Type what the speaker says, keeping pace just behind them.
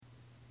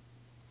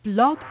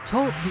Blog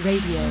Talk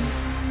Radio.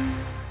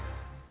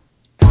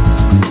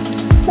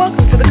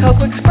 Welcome to the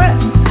Cocoa Express,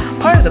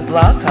 part of the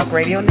Blog Talk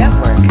Radio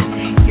Network.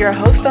 Your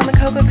host on the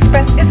Cocoa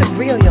Express is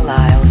Aurelia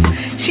Lyles.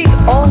 She's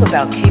all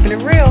about keeping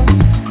it real.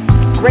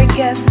 Great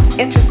guests,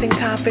 interesting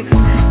topics,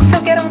 so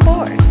get on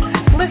board.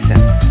 Listen,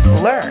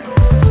 learn,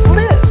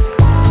 live.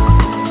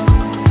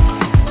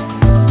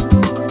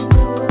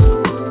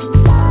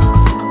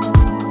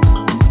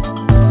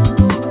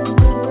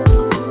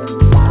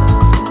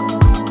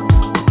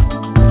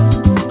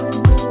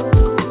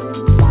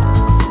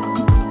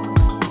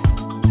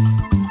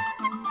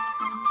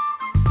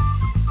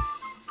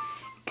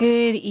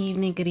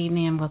 Good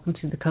evening, and welcome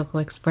to the Cocoa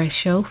Express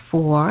show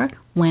for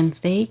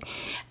Wednesday,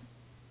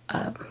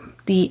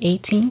 the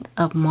 18th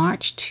of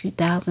March,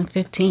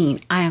 2015.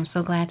 I am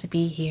so glad to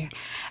be here,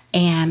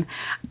 and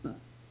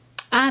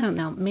I don't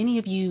know, many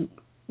of you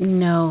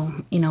know,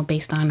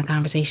 based on the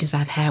conversations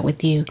I've had with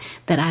you,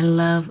 that I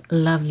love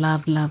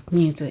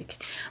music,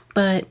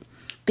 but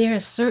there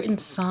are certain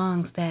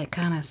songs that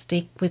kind of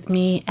stick with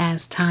me as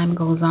time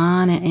goes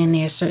on, and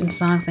there are certain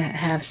songs that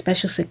have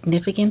special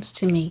significance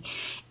to me.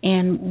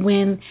 And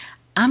when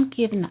I'm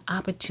given the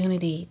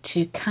opportunity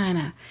to kind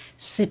of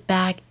sit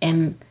back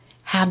and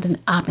have the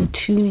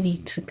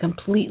opportunity to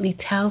completely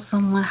tell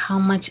someone how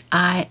much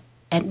I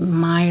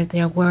admire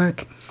their work,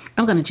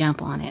 I'm going to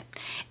jump on it.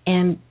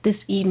 And this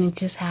evening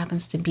just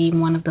happens to be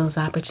one of those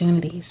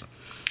opportunities.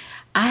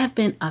 I have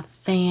been a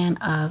fan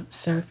of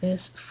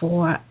Surface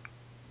for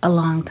a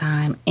long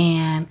time,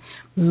 and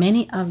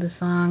many of the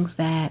songs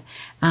that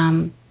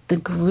the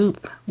group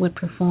would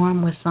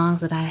perform were songs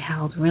that I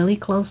held really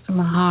close to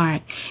my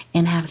heart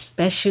and have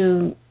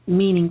special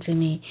meaning to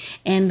me.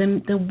 And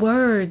the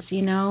words,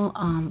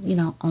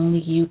 only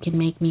you can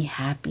make me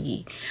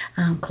happy,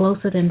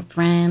 closer than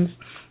friends,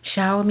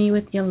 shower me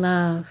with your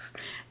love,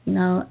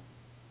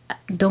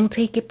 don't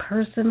take it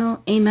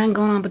personal, ain't nothing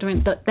going on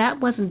between.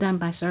 That wasn't done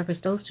by Surface.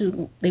 Those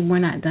two, they were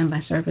not done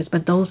by Surface,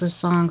 but those are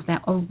songs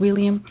that are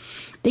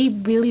they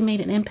really made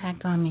an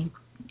impact on me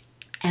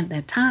at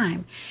that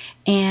time.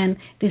 And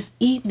this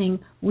evening,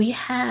 we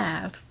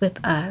have with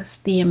us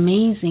the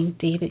amazing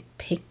David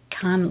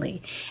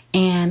Conley,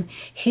 and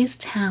his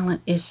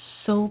talent is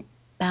so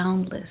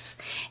boundless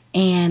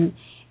and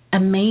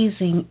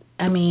amazing.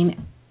 I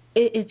mean,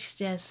 it's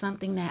just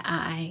something that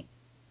I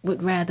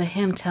would rather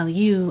him tell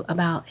you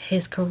about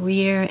his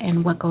career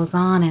and what goes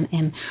on,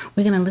 and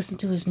we're going to listen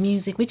to his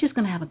music. We're just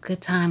going to have a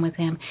good time with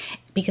him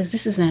because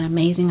this is an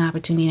amazing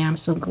opportunity. I'm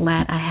so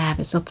glad I have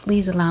it. So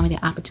please allow me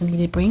the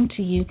opportunity to bring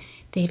to you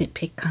David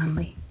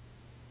Conley.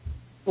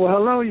 Well,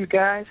 hello, you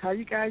guys. How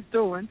you guys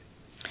doing?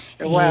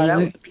 And wow, that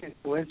was a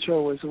beautiful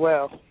intro as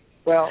well.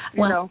 Well,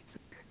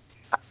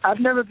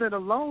 I've never been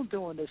alone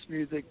doing this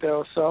music,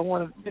 though, so I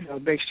want to,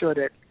 make sure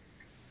that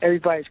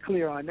everybody's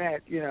clear on that.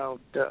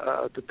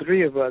 The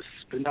three of us,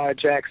 Bernard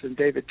Jackson,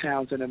 David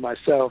Townsend, and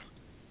myself,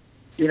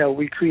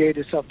 we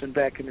created something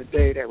back in the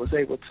day that was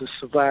able to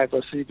survive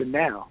us even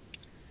now.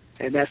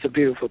 And that's a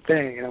beautiful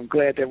thing, and I'm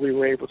glad that we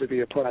were able to be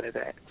a part of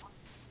that.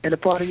 And a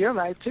part of your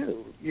life,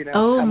 too,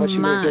 how much you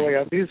enjoy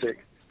our music.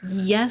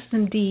 Yes,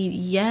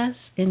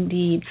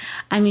 indeed.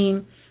 I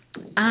mean,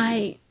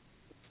 I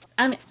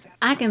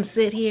can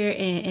sit here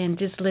and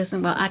just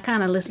listen. Well, I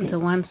kind of listened to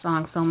one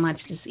song so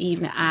much this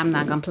evening, I'm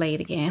not going to play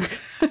it again.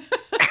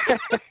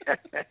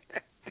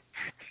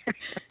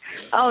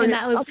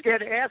 I'm scared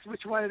to ask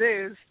which one it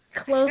is.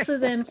 Closer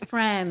Than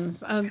Friends.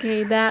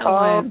 Okay, that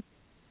one.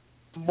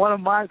 One of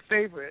my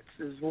favorites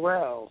as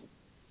well.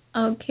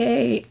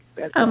 Okay.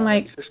 I'm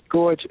like, it's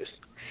gorgeous.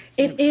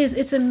 It is.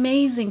 It's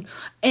amazing.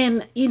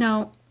 And,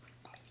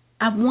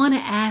 I want to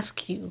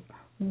ask you,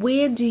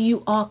 where do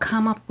you all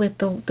come up with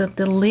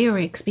the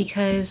lyrics?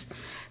 Because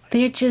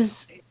they're just,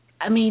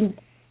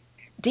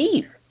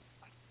 deep.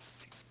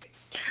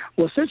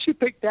 Well, since you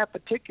picked that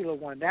particular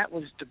one, that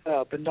was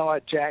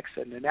Bernard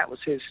Jackson, and that was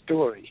his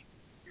story.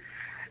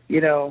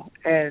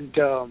 And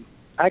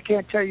I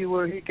can't tell you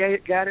where he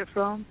got it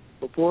from,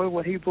 but boy,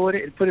 when he bought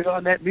it and put it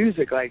on that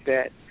music like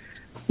that,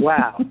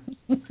 wow.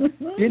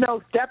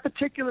 That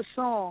particular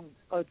song,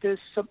 there's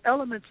some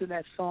elements in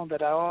that song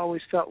that I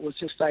always felt was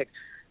just like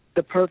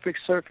the perfect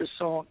Surface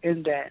song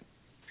in that.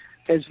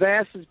 As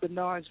vast as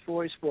Bernard's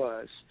voice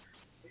was,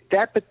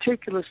 that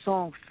particular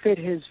song fit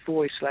his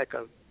voice like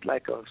a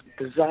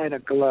designer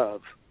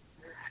glove.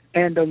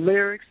 And the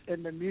lyrics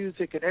and the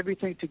music and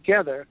everything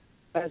together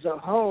as a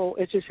whole,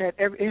 it just had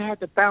it had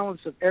the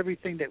balance of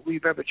everything that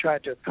we've ever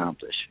tried to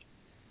accomplish.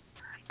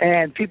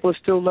 And people are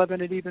still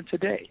loving it even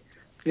today.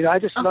 I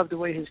just love the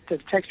way the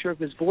texture of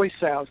his voice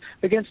sounds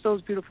against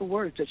those beautiful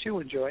words that you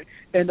enjoy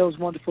and those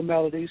wonderful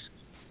melodies.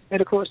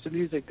 And, of course, the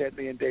music that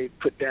me and Dave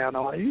put down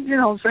on it. You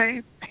know what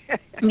I'm saying?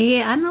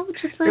 Yeah, I know what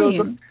you're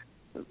saying.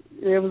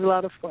 It was a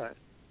lot of fun.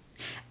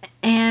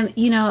 And,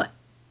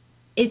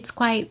 it's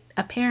quite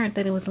apparent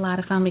that it was a lot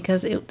of fun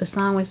because the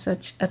song was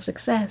such a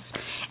success.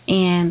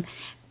 And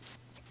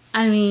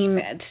I mean,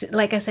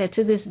 like I said,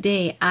 to this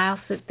day, I'll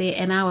sit there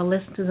and I will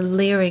listen to the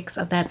lyrics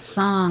of that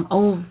song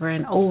over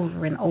and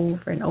over and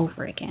over and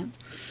over again.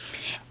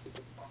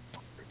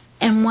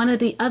 And one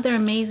of the other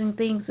amazing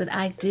things that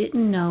I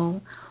didn't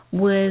know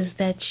was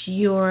that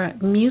your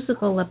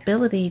musical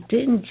ability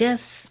didn't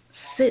just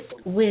sit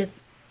with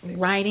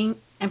writing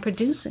and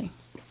producing.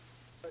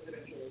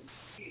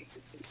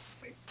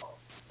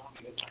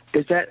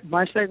 Is that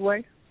my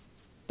segue?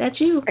 That's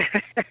you.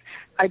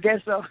 I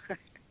guess so.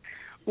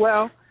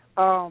 Well,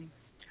 I'm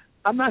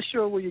not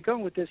sure where you're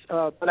going with this,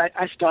 but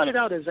I started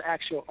out as an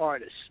actual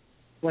artist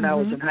when I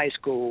was in high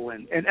school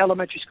and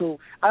elementary school.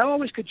 I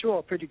always could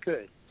draw pretty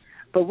good.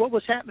 But what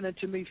was happening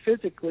to me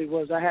physically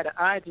was I had an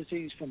eye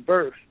disease from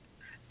birth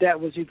that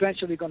was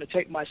eventually going to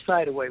take my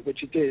sight away,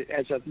 which it did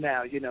as of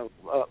now.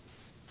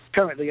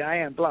 Currently I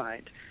am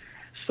blind.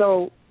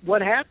 So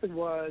what happened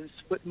was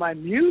with my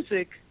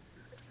music,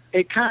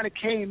 it kind of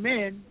came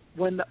in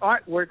when the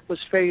artwork was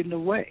fading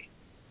away.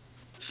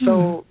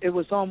 So it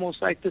was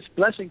almost like this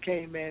blessing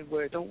came in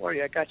where, don't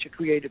worry, I got your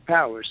creative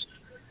powers.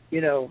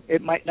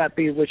 It might not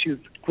be what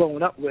you've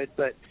grown up with,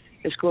 but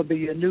it's going to be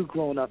your new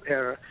grown-up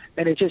era.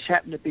 And it just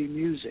happened to be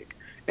music.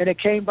 And it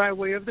came by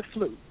way of the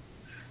flute.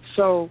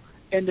 So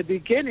in the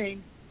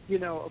beginning,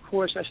 of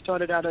course, I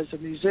started out as a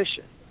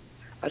musician.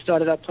 I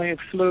started out playing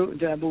flute, and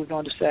then I moved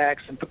on to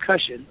sax and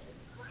percussion.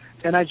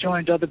 And I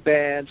joined other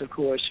bands, of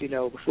course,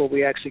 before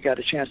we actually got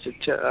a chance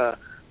to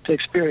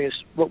experience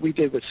what we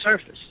did with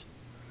Surface.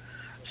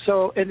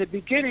 So in the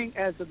beginning,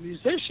 as a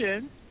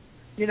musician,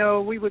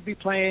 we would be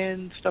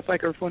playing stuff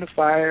like Earth, Wind &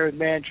 Fire and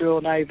Mandrill,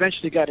 and I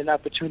eventually got an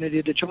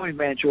opportunity to join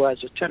Mandrill as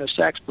a tenor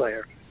sax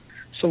player.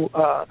 So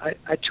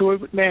I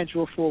toured with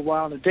Mandrill for a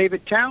while, and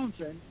David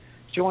Townsend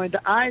joined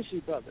the Isley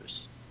Brothers,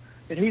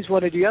 and he's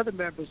one of the other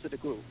members of the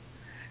group.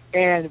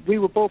 And we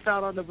were both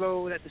out on the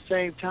road at the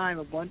same time.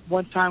 And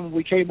one time when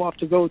we came off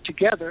the road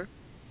together,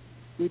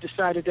 we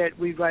decided that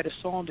we'd write a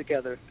song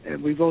together,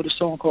 and we wrote a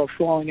song called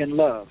Falling in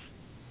Love.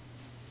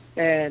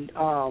 And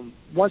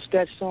once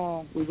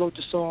we wrote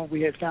the song,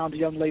 we had found a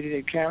young lady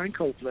named Karen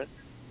Copeland,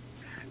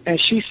 and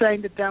she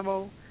sang the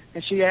demo,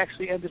 and she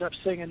actually ended up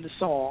singing the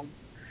song,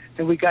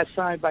 and we got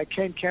signed by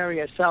Ken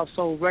Carey at South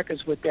Soul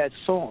Records with that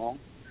song,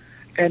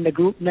 and the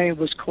group name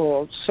was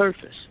called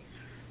Surface.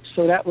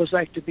 So that was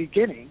like the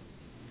beginning,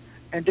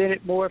 and then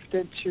it morphed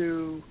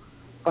into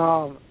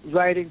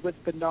writing with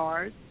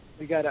Bernard.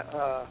 We got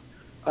a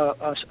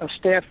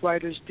staff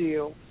writer's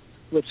deal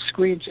with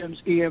Screen Gems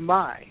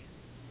EMI.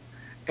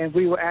 And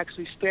we were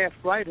actually staff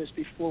writers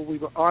before we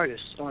were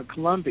artists on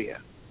Columbia.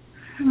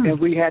 And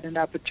we had an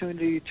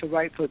opportunity to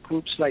write for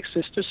groups like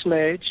Sister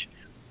Sledge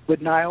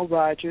with Nile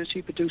Rodgers.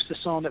 He produced a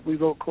song that we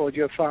wrote called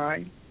You're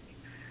Fine.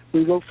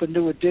 We wrote for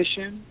New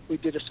Edition. We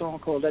did a song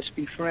called Let's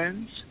Be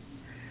Friends.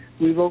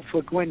 We wrote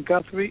for Gwen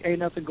Guthrie, Ain't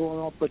Nothing Going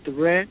On But the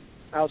Rent,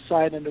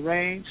 Outside in the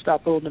Rain,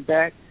 Stop Holding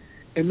Back,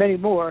 and many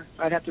more.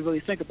 I'd have to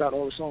really think about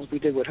all the songs we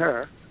did with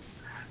her.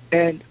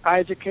 And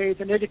Isaac Hayes,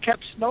 and it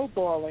kept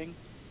snowballing.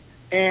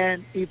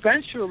 And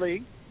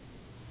eventually,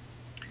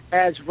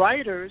 as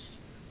writers,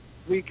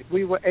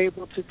 we were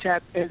able to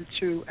tap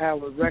into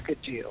our record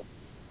deal.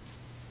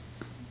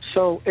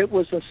 So it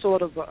was a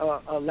sort of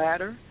a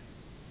ladder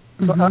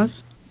for us.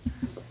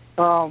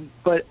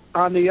 But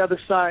on the other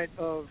side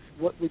of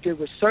what we did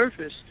with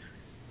Surface,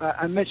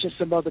 I mentioned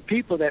some other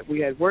people that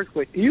we had worked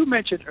with. You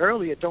mentioned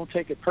earlier Don't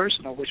Take It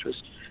Personal, which was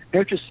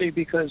interesting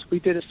because we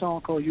did a song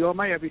called You Are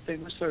My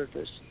Everything with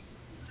Surface.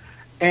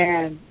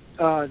 And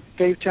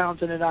Dave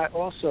Townsend and I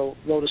also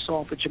wrote a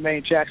song for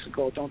Jermaine Jackson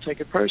called Don't Take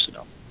It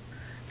Personal.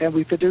 And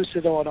we produced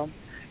it on them.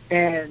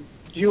 And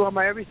You Are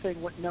My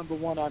Everything went number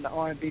 1 on the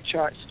R&B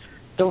charts.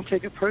 Don't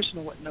Take It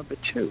Personal went number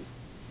 2.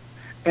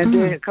 And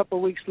then a couple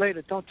of weeks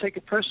later, Don't Take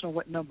It Personal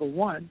went number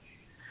 1.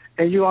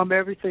 And You Are My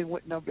Everything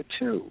went number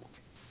 2.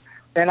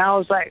 And I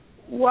was like,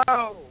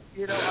 whoa.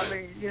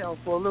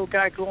 For a little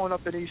guy growing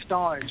up in East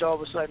Orange, all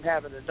of a sudden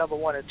having a number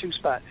 1 and 2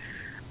 spot.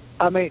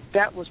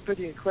 That was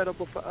pretty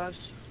incredible for us.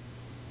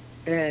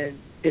 And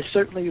it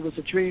certainly was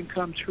a dream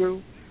come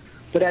true.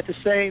 But at the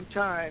same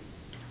time,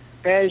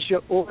 as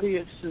your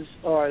audiences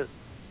are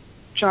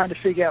trying to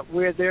figure out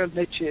where their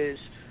niche is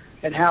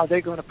and how they're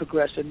going to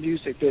progress in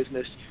music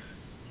business,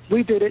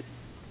 we did it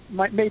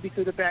maybe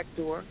through the back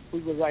door.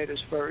 We were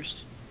writers first,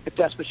 if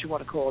that's what you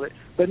want to call it.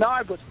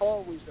 Bernard was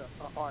always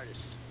an artist.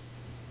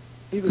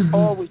 He was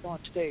always on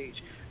stage.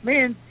 Me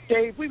and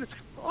Dave, we was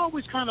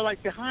always kind of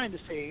like behind the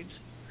scenes.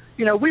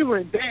 We were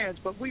in bands,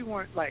 but we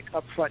weren't like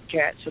upfront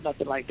cats or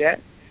nothing like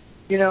that,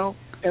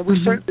 and we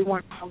certainly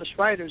weren't polished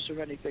writers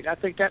or anything. I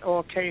think that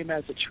all came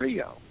as a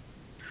trio.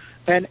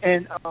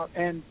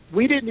 And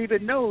we didn't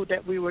even know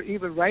that we were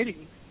even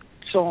writing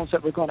songs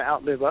that were going to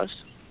outlive us.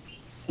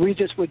 We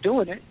just were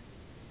doing it,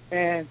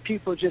 and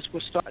people just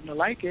were starting to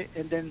like it,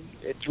 and then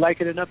it liked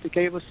it enough to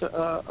gave us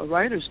a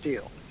writer's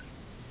deal.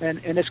 And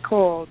it's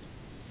called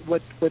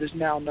what is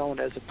now known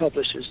as a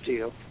publisher's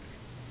deal.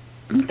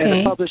 Okay.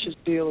 And a publisher's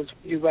deal is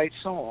you write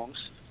songs.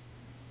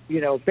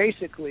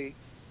 Basically,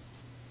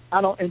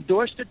 I don't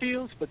endorse the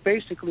deals, but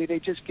basically they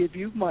just give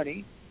you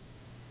money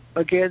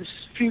against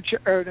future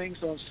earnings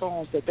on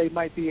songs that they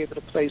might be able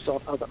to place on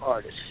other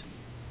artists.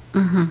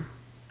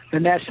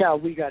 And that's how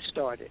we got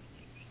started.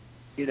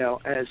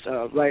 as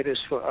writers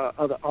for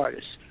other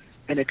artists.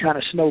 And it kind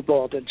of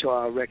snowballed into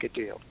our record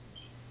deal.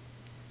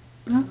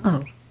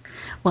 Oh,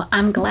 well,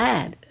 I'm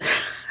glad.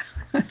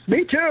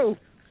 Me too.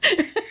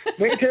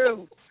 Me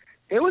too.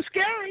 It was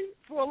scary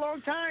for a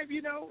long time,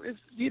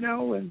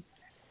 and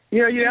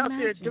you're out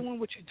there doing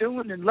what you're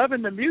doing and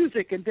loving the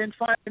music, and then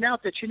finding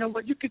out that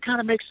you could kind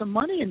of make some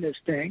money in this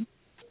thing.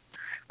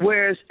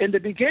 Whereas in the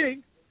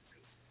beginning,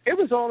 it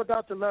was all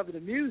about the love of the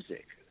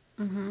music.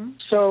 Mm-hmm.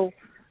 So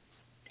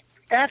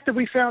after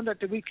we found out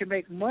that we could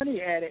make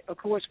money at it, of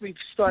course, we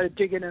started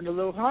digging in a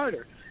little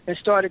harder and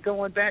started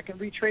going back and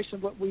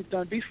retracing what we've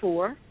done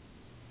before.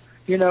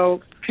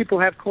 People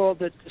have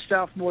called it the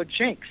Sophomore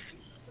Jinx.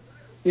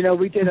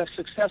 We did a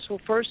successful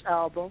first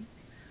album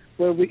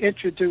where we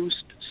introduced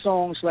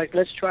songs like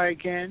Let's Try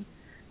Again,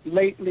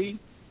 Lately,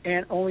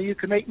 and Only You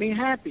Can Make Me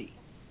Happy.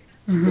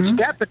 Mm-hmm.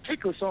 That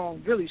particular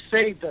song really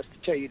saved us,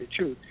 to tell you the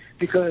truth,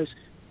 because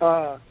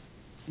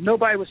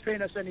nobody was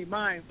paying us any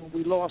mind when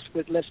we lost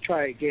with Let's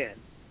Try Again.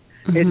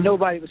 Mm-hmm. And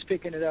nobody was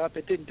picking it up.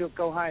 It didn't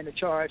go high in the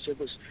charts. It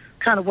was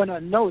kind of went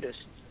unnoticed.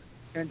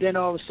 And then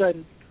all of a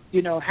sudden,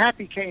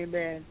 Happy came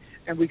in,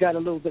 and we got a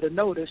little bit of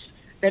notice,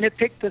 and it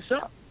picked us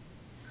up.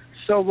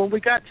 So when we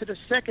got to the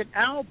second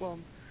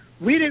album,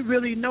 we didn't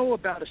really know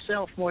about a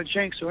Sophomore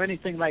Jinx or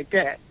anything like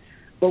that.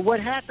 But what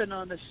happened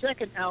on the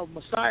second album,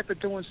 aside from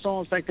doing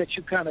songs like that,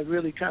 you kind of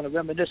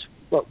reminisce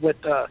with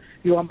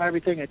You Are My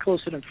Everything and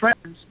Closer Than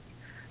Friends,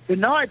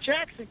 Bernard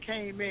Jackson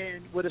came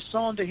in with a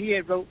song that he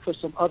had wrote for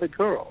some other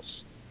girls,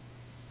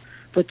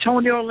 for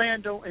Tony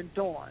Orlando and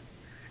Dawn.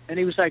 And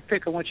he was like,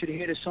 Pick, I want you to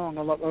hear this song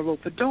I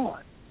wrote for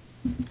Dawn.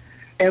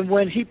 And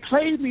when he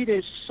played me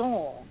this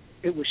song,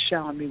 it was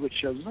Shower Me With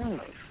Your Love.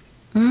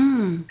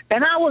 Mm.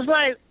 And I was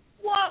like,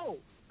 whoa.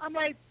 I'm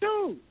like,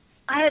 dude,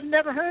 I had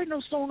never heard no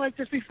song like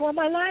this before in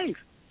my life.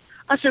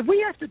 I said,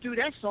 we have to do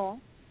that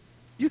song.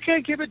 You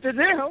can't give it to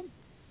them.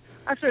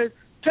 I said,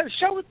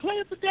 play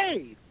it for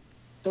Dave.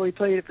 So he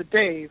played it for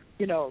Dave,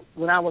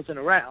 when I wasn't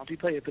around. He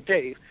played it for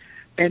Dave.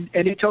 And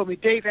he told me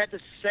Dave had the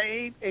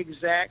same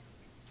exact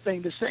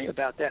thing to say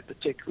about that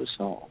particular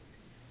song.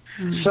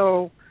 Mm.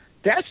 So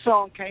that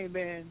song came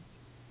in,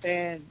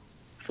 and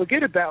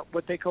forget about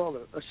what they call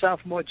a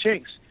Sophomore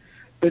Jinx.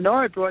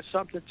 Bernard brought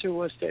something to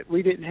us that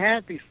we didn't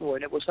have before,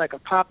 and it was like a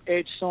pop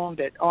edge song,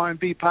 that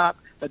R&B pop,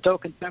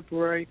 adult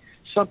contemporary,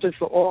 something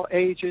for all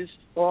ages,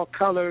 all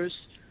colors.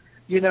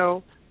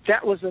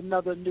 That was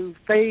another new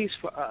phase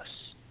for us,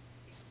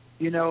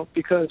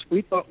 because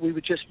we thought we were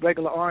just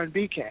regular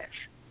R&B cats.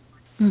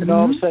 Mm-hmm. And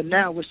all of a sudden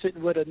now we're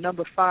sitting with a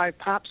number 5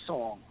 pop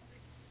song,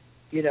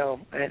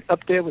 and up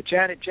there with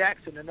Janet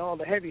Jackson and all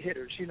the heavy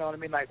hitters,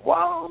 like,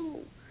 whoa.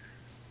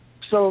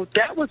 So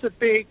that was a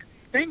big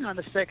thing on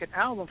the second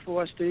album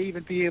for us to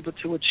even be able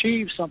to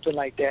achieve something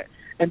like that.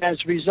 And as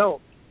a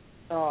result,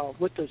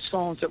 with the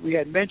songs that we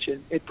had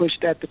mentioned, it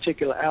pushed that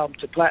particular album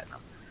to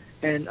platinum.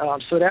 And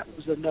so that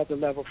was another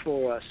level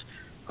for us.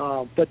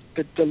 But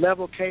the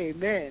level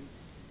came in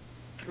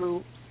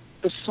through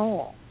the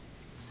song.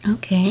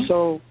 Okay.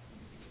 So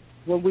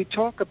when we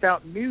talk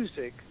about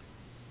music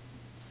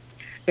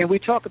and we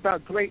talk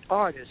about great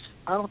artists,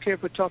 I don't care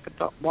if we're talking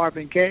about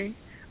Marvin Gaye,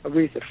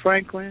 Aretha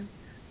Franklin,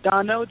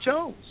 Donnell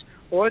Jones,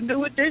 or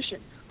New Edition,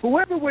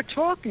 whoever we're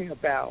talking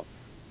about,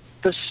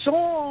 the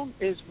song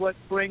is what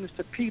brings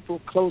the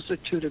people closer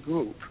to the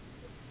group.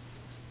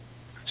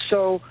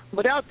 So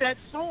without that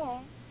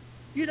song,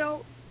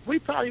 we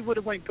probably would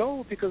have went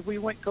gold, because we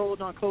went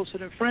gold on Closer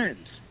Than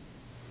Friends,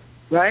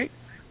 right?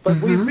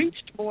 But we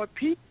reached more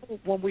people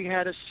when we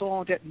had a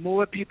song that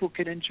more people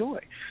could enjoy.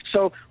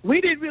 So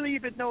we didn't really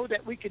even know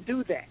that we could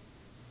do that.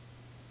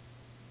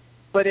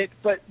 But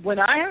when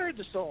I heard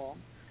the song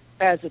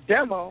as a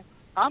demo,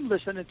 I'm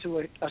listening to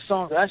a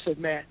song that I said,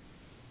 man,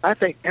 I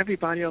think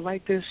everybody will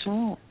like this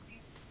song.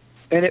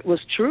 And it was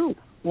true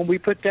when we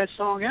put that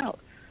song out.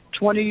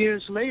 20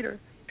 years later,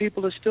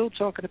 people are still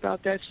talking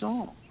about that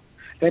song.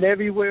 And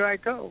everywhere I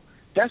go,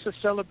 that's a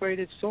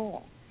celebrated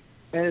song.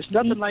 And it's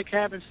nothing like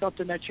having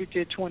something that you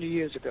did 20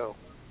 years ago.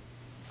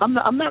 I'm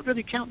not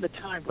really counting the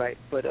time right,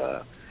 but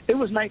it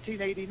was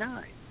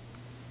 1989.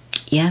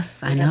 Yes,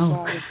 I know. That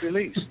song was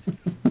released.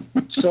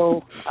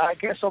 So I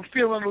guess I'm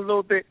feeling a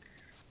little bit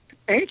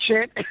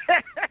ancient.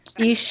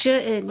 You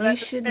shouldn't. You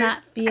should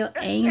not feel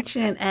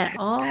ancient at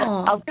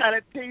all. I'm kind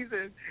of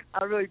teasing.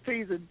 I'm really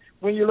teasing.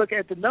 When you look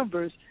at the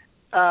numbers,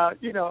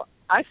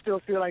 I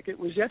still feel like it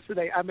was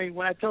yesterday. I mean,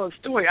 when I tell a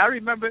story, I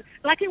remember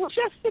like it was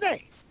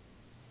yesterday.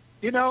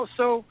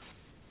 So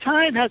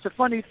time has a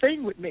funny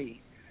thing with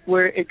me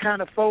where it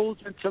kind of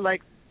folds into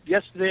like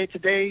yesterday,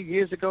 today,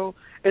 years ago.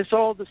 It's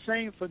all the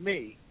same for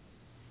me,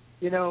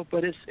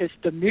 but it's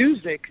the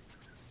music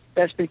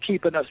that's been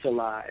keeping us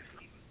alive.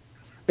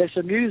 It's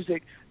the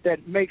music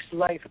that makes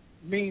life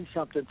mean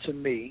something to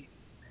me.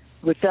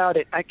 Without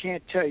it, I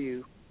can't tell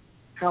you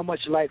how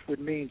much life would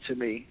mean to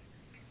me.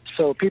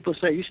 So people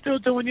say, you're still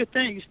doing your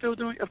thing. You're still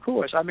doing, of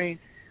course. I mean,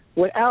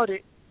 without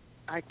it,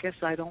 I guess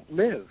I don't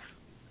live.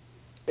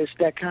 It's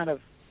that kind of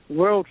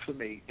world for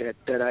me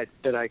that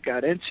I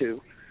got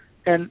into,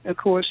 And, of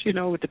course,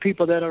 with the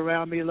people that are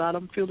around me, a lot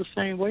of them feel the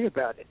same way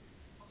about it.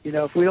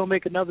 If we don't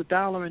make another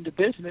dollar in the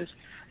business,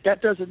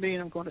 that doesn't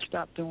mean I'm going to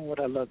stop doing what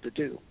I love to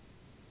do.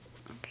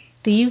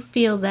 Do you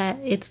feel that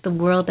it's the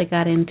world that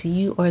got into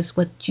you, or is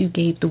what you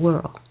gave the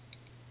world?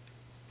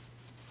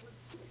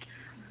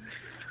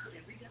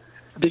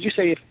 Did you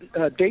say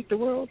date the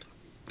world?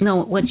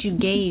 No, what you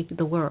gave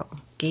the world,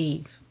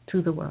 gave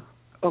to the world.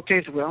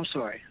 Okay, well, I'm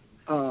sorry.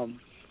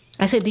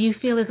 I said, do you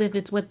feel as if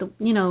it's what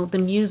the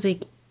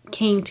music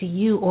came to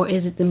you, or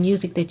is it the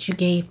music that you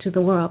gave to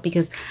the world?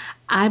 Because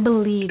I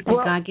believe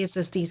that God gives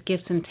us these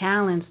gifts and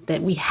talents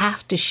that we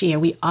have to share.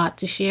 We ought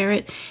to share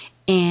it.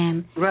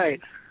 And right.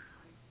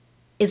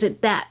 Is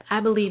it that?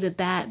 I believe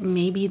that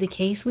may be the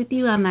case with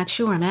you. I'm not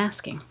sure. I'm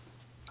asking.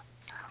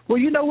 Well,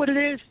 you know what it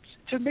is?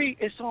 To me,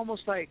 it's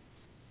almost like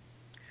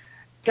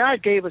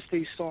God gave us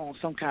these songs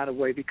some kind of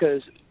way,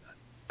 because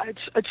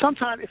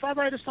sometimes if I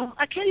write a song,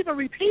 I can't even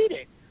repeat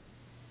it.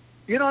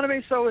 You know what I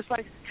mean? So it's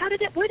like, where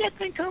did that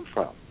thing come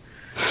from?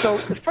 So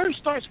the first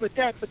starts with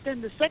that, but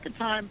then the second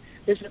time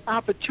is an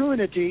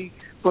opportunity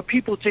for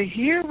people to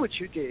hear what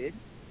you did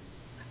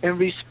and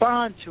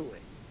respond to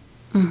it.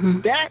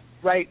 Mm-hmm. That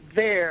right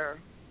there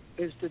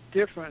is the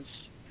difference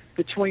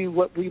between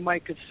what we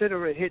might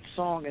consider a hit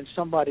song in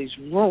somebody's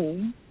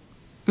room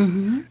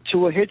mm-hmm.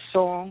 to a hit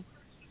song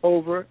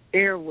over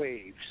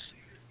airwaves,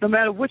 no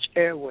matter which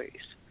airwaves,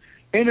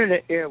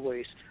 internet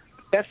airwaves,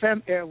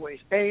 FM airwaves,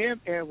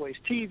 AM airwaves,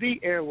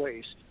 TV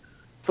airwaves.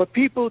 For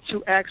people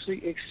to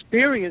actually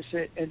experience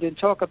it and then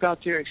talk about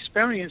their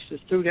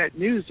experiences through that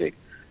music,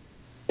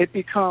 it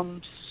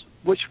becomes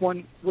which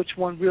one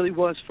really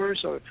was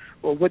first, or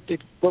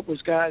what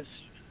was God's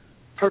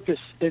purpose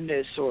in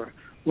this, or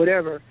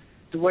whatever.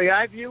 The way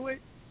I view it,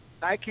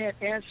 I can't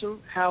answer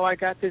how I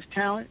got this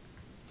talent.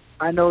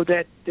 I know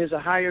that there's a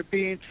higher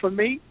being for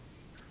me,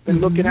 and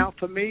mm-hmm. looking out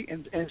for me,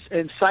 and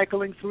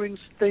cycling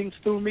things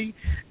through me,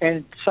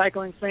 and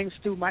cycling things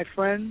through my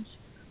friends,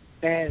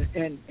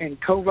 and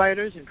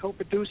co-writers and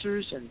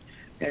co-producers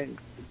and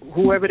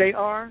whoever they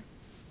are.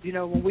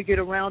 When we get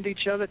around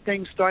each other,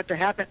 things start to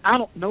happen. I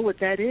don't know what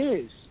that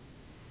is.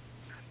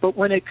 But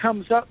when it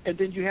comes up and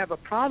then you have a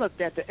product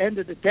at the end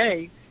of the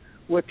day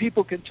where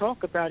people can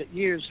talk about it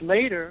years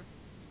later,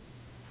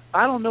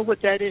 I don't know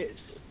what that is.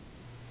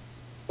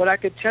 But I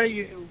can tell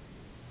you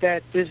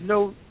that there's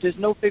no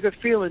bigger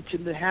feeling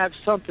to have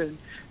something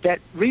that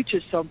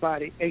reaches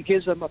somebody and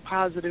gives them a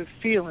positive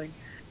feeling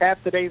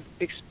after they've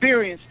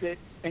experienced it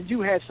and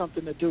you had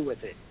something to do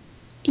with it.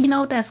 You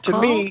know what that's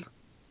called? To me,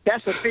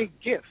 that's a big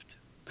gift.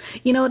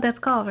 You know what that's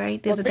called, right?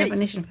 There's a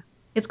definition.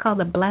 It's called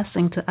a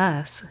blessing to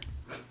us.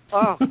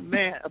 Oh,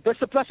 man.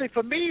 It's a blessing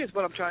for me is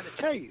what I'm trying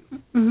to tell you.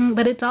 Mm-hmm.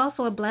 But it's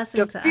also a blessing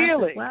to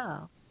feeling, us as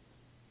well.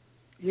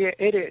 Yeah,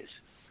 it is.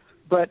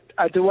 But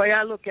the way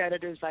I look at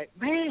it is like,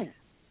 man,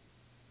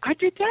 I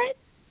did that?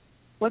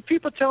 When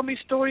people tell me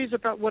stories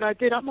about what I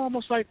did, I'm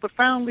almost like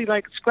profoundly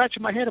like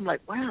scratching my head. I'm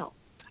like, wow,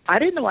 I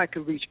didn't know I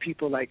could reach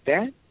people like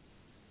that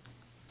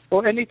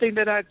or anything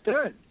that I've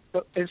done.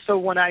 And so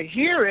when I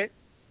hear it,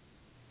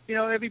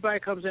 everybody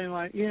comes in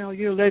like, you're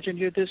a legend,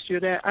 you're this, you're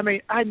that. I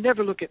mean, I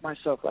never look at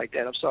myself like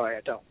that. I'm sorry,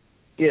 I don't.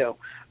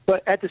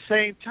 But at the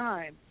same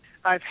time,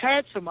 I've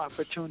had some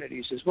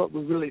opportunities is what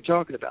we're really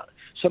talking about.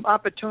 Some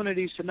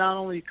opportunities to not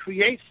only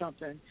create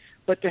something,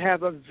 but to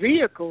have a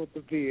vehicle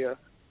via,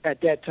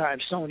 at that time,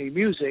 Sony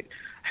Music,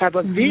 have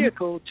a mm-hmm.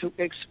 vehicle to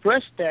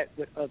express that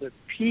with other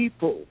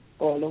people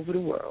all over the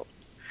world.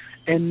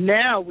 And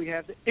now we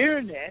have the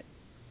internet,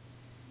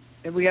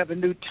 and we have a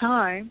new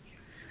time,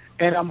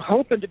 and I'm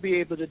hoping to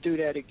be able to do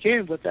that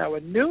again with our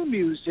new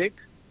music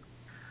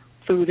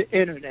through the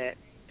internet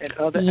and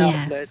other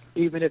outlets,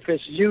 even if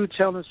it's you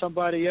telling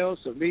somebody else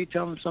or me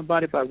telling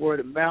somebody by word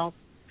of mouth.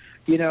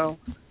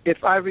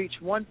 If I reach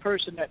one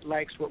person that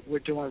likes what we're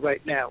doing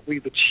right now,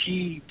 we've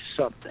achieved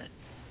something.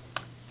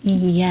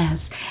 Yes.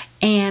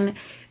 And,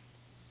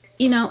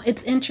 it's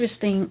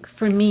interesting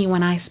for me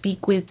when I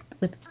speak with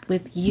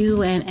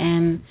you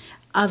and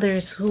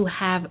others who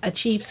have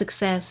achieved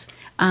success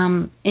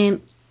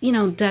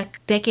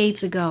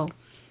decades ago.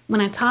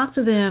 When I talk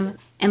to them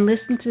and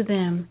listen to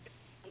them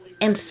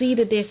and see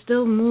that they're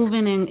still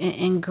moving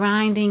and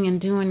grinding and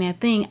doing their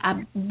thing,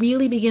 I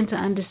really begin to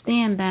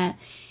understand that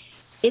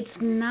it's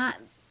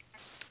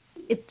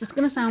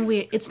going to sound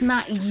weird. It's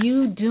not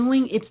you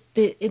doing,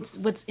 it's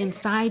what's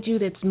inside you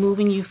that's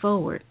moving you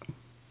forward.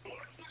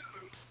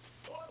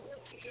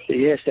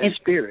 Yes, that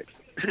spirit.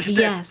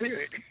 Yes,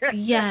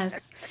 yes,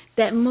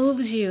 that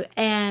moves you.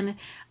 And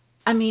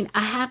I mean,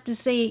 I have to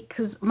say,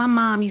 because my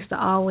mom used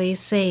to always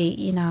say,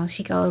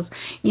 she goes,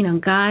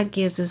 God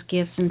gives us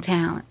gifts and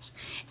talents.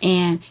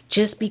 And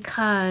just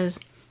because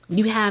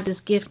you have this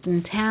gift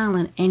and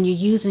talent and you're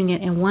using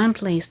it in one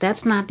place,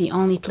 that's not the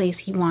only place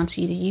he wants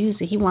you to use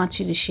it. He wants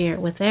you to share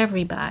it with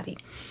everybody.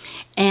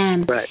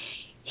 And right.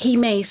 He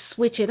may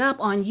switch it up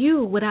on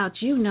you without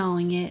you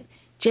knowing it,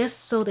 just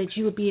so that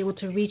you would be able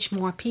to reach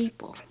more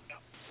people.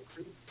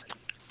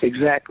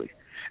 Exactly.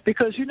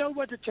 Because you know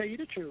what, to tell you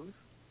the truth,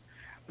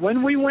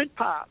 when we went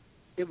pop,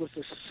 it was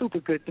a super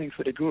good thing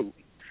for the group.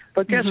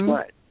 But guess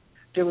what?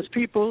 There was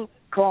people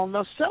calling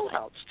us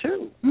sellouts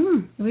too.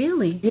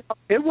 Really? You know,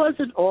 it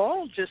wasn't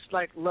all just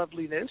like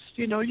loveliness.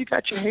 You know, you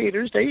got your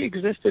haters. They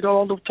existed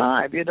all the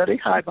time. You know, they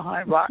hide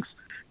behind rocks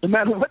no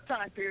matter what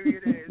time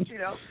period it is. You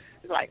know,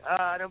 it's like,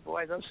 them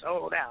boys are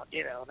sold out.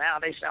 You know, now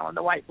they selling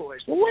the white boys.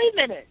 Well, wait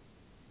a minute.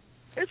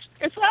 It's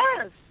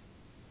us.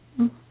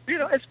 You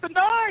know, it's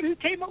Bernard who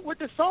came up with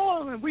the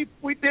song, and we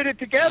did it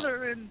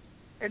together,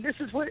 and this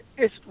is what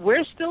it's.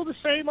 We're still the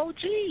same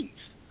OGs.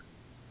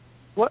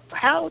 What?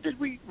 How did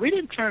we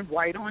didn't turn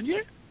white on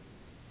you.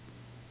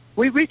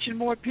 We're reaching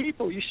more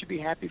people. You should be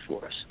happy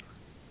for us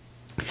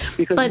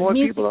because more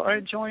people are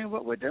enjoying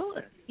what we're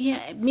doing.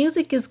 Yeah,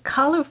 music is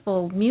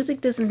colorful.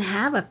 Music doesn't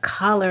have a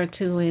color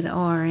to it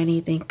or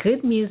anything.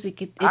 Good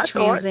music, it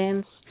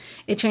transcends.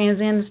 It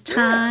transcends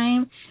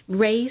time,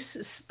 race,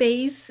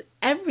 space,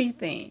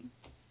 everything.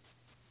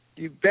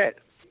 You bet.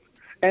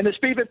 And it's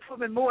even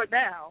proven more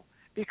now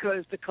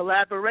because the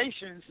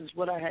collaborations is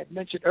what I had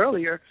mentioned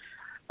earlier,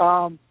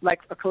 like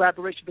a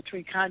collaboration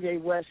between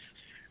Kanye West,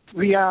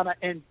 Rihanna,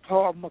 and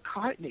Paul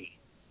McCartney.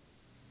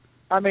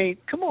 I mean,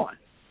 come on.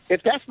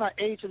 If that's not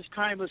ageless,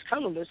 timeless,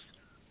 colorless,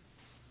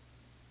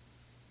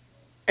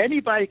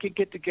 anybody can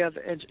get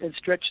together and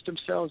stretch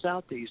themselves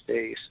out these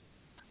days.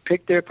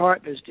 Pick their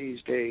partners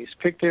these days,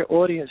 pick their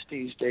audience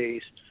these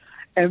days,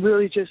 and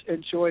really just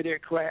enjoy their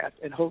craft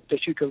and hope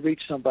that you can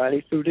reach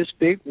somebody through this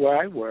big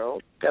wide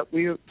world that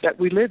we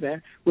live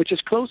in, which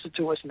is closer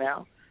to us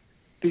now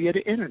via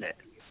the internet.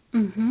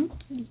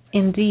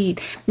 Indeed.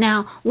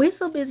 Now, we're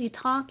so busy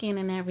talking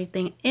and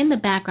everything. In the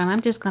background,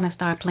 I'm just going to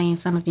start playing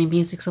some of your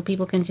music so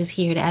people can just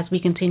hear it as we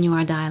continue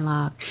our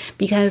dialogue.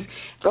 Because,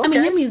 I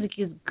mean, your music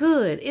is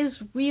good.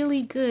 It's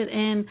really good.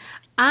 And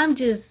I'm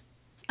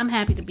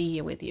happy to be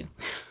here with you.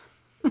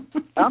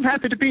 I'm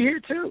happy to be here,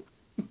 too.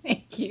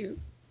 Thank you.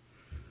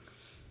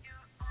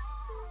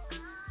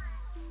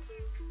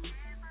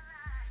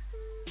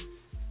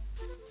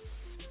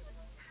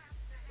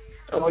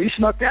 Oh, you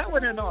snuck that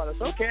one in on us.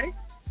 Okay.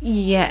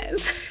 Yes.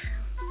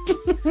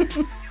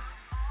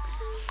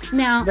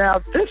 Now,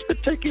 this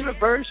particular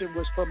version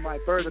was from my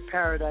Bird of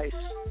Paradise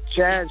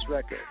jazz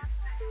record.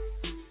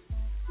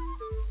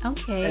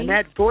 Okay. And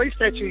that voice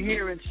that you're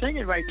hearing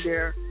singing right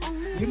there,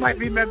 you might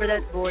remember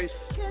that voice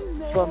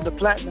from the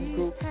platinum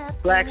group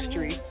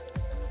Blackstreet.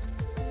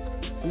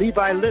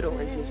 Levi Little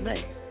is his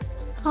name.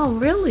 Oh,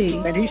 really?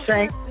 And he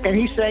sang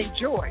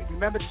Joy.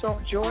 Remember the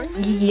song Joy?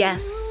 Yes.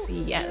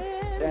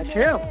 That's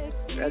him.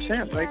 That's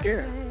him right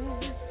there.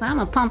 So I'm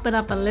going to pump it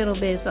up a little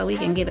bit so we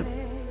can get a...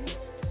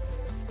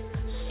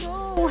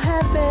 So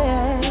happy.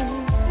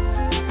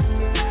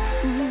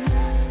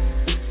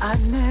 I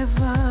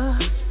never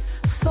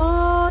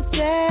thought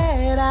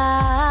that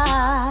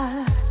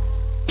I'd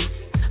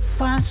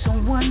find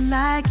someone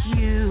like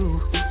you.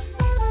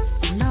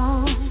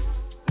 No,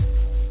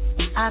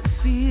 I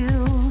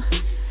feel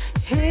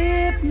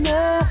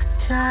hypnotized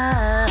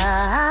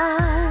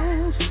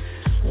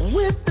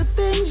with the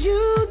things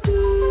you do.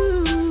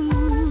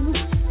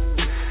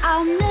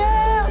 I'll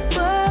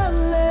never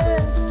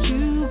let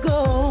you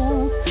go.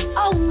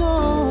 Oh no,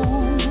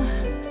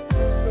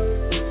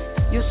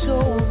 you're so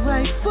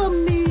right for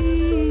me.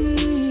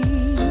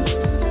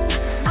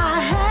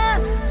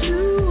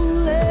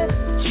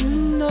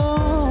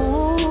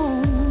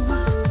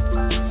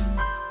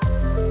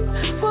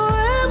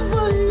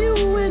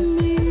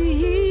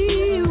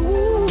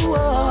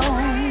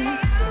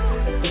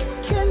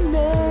 Can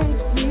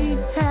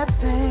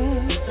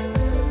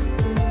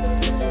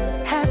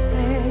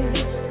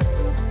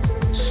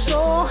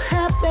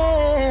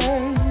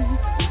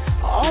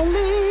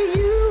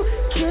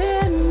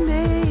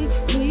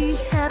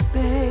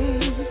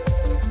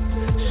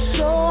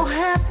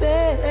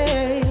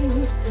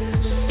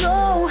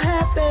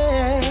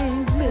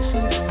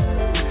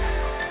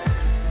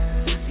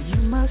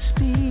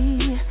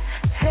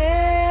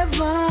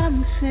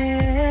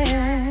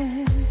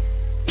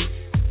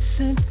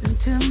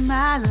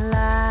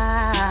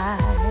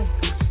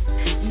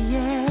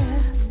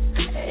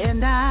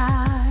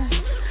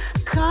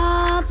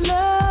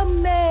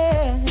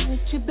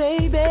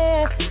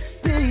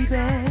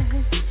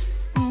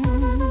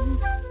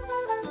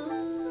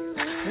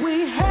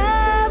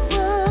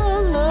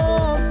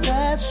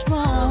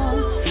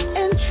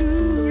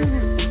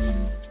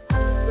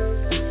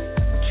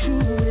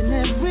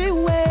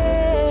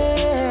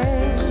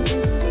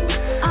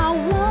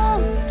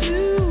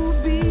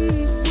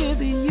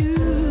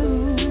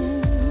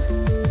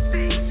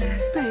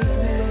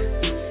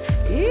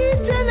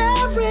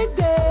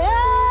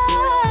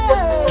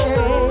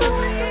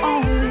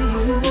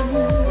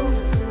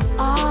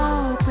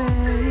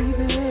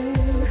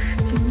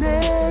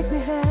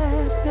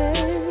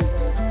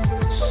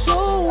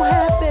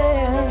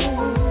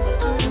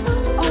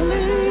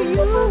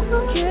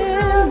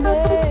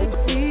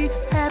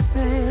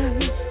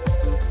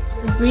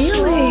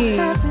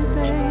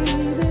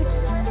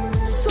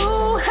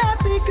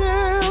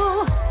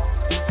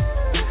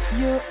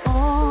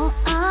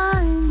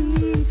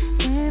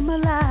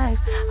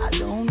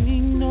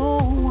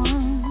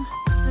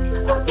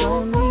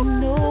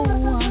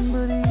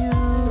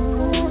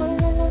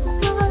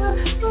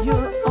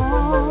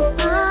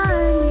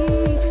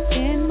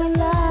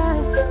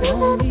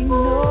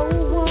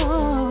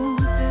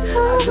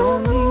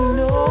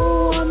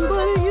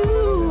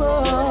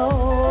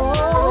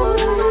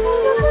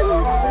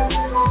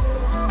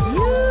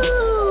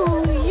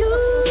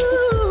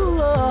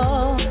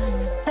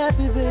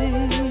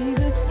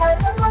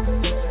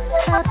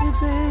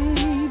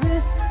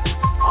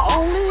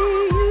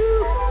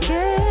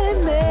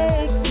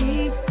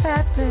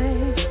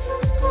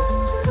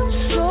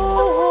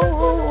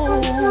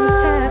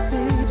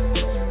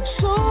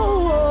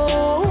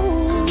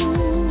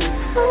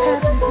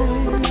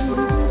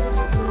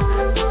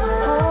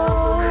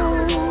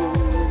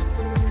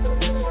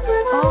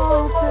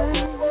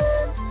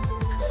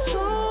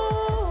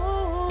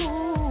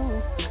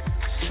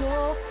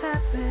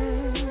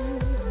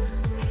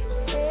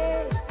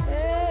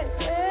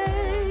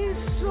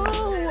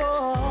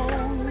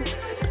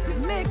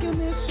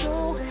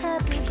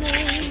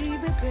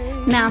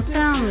Now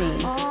tell me.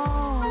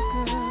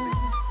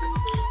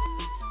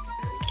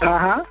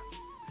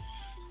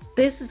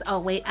 This is. Oh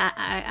wait,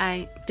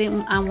 I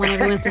didn't. I want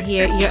everyone to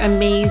hear your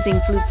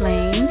amazing flute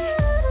playing.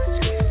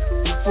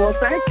 Well,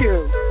 thank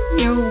you.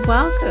 You're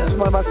welcome. It's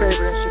one of my favorite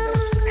instruments.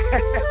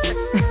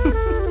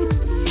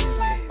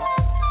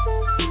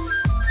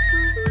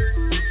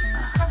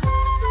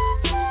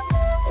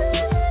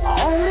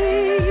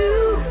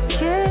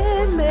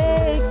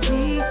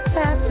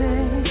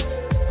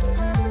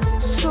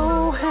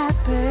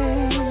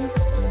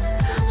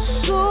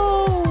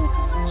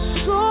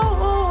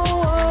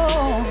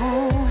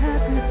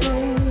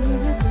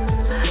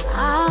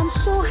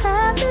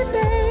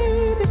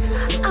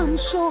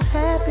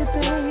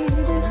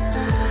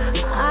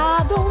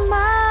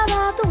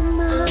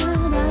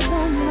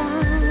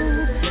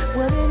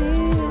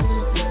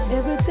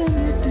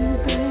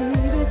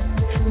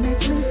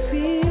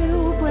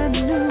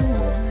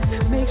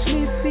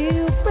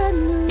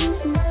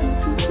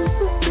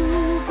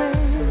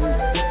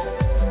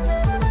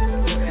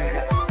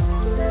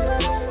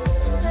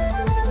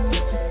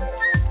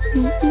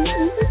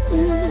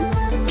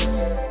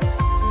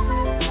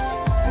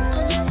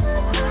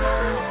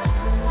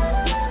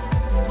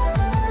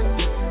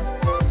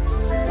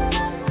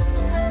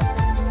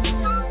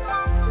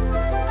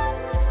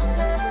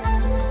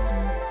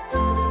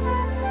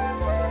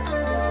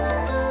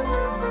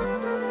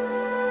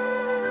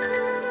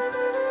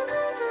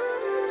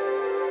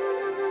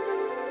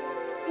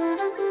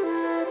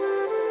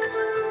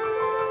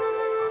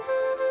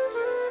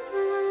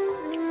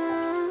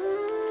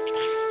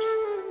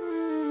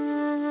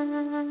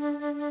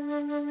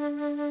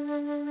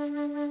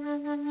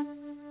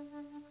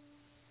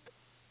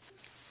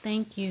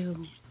 Thank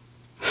you.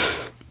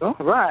 All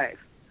right.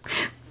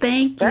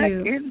 Thank Back you.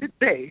 in the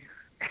day.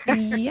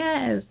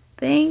 Yes,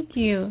 thank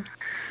you.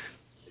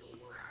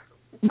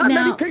 Not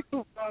Now, many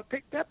people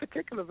pick that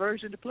particular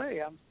version to play.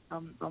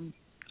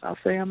 I'll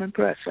say I'm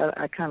impressed.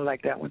 I kind of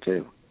like that one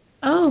too.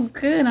 Oh,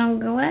 good. I'm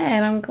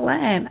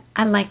glad.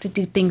 I like to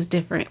do things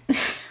different.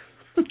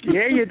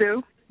 Yeah, you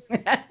do.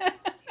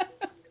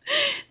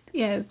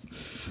 Yes.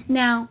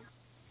 Now,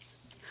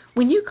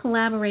 when you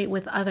collaborate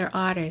with other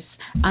artists,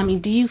 I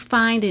mean, do you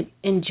find it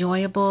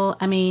enjoyable?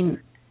 I mean,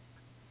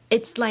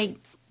 it's like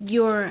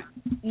you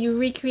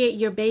recreate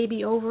your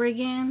baby over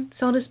again,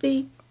 so to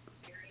speak.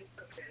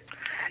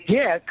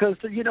 Yeah, because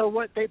you know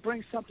what, they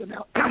bring something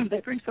else. They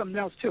bring something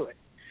else to it.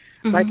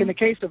 Mm-hmm. Like in the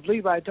case of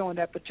Levi doing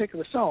that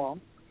particular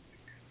song,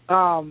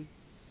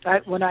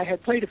 when I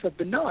had played it for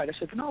Bernard, I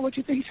said, Bernard, what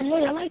do you think? He said,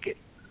 hey, I like it.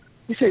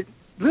 He said,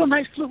 real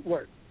nice flute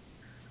work.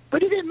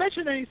 But he didn't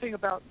mention anything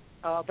about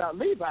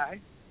Levi,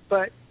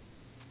 but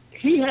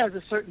he has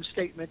a certain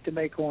statement to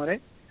make on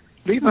it.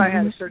 Levi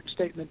had a certain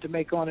statement to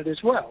make on it as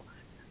well.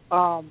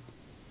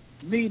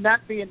 Me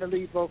not being the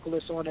lead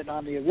vocalist on it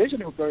on the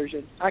original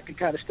version, I can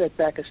kind of step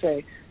back and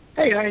say,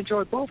 hey, I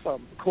enjoyed both of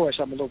them. Of course,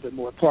 I'm a little bit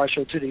more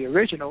partial to the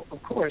original,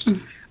 of course.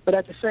 But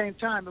at the same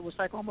time, it was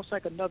like almost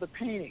like another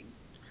painting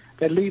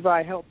that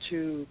Levi helped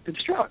to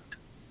construct,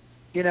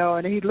 you know,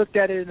 and he looked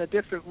at it in a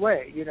different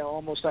way, you know,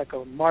 almost like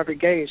a Marvin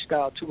Gaye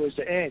style towards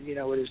the end, you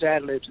know, with his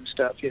ad-libs and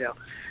stuff, you know.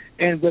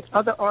 And with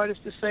other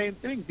artists, the same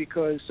thing,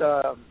 because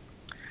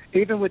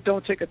even with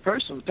Don't Take It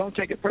Personal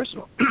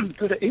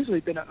could have easily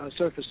been a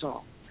surface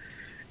song.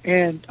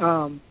 And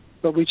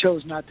but we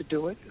chose not to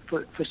do it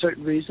for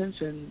certain reasons,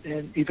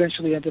 and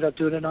eventually ended up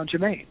doing it on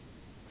Jermaine.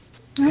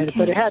 Okay.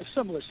 But it had a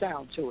similar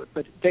sound to it.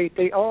 But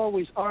they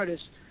always,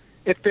 artists,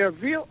 if they're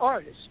real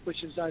artists,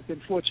 which is I've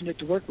been fortunate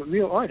to work with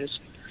real artists,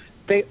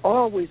 they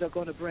always are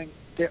going to bring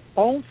their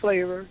own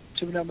flavor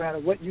to no matter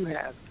what you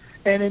have.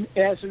 And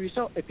as a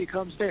result, it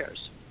becomes theirs.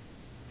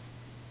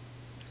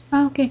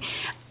 Okay.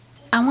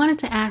 I wanted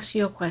to ask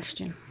you a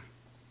question.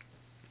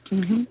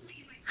 Mm-hmm.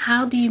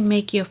 How do you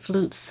make your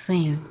flute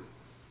sing?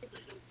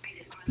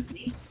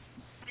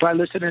 By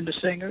listening to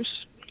singers.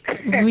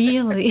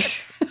 Really?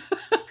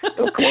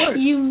 Of course.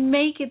 You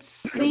make it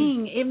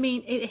sing. I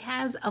mean, it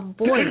has a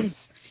voice.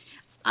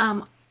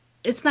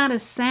 It's not a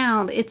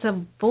sound. It's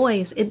a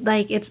voice.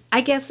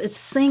 I guess it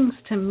sings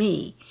to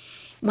me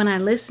when I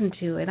listen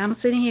to it. I'm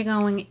sitting here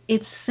going,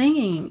 it's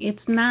singing.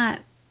 It's not.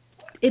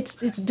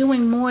 It's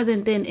doing more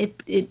than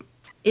it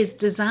is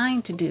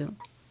designed to do.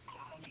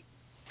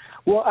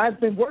 Well, I've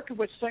been working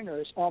with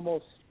singers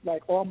almost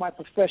like all my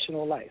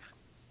professional life.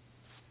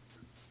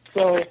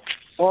 So,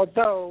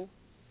 although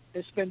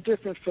it's been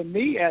different for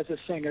me as a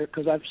singer,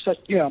 because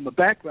I'm a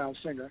background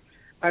singer,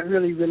 I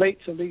really relate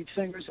to lead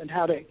singers and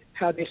how they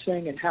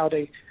sing and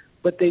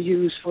what they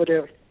use for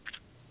their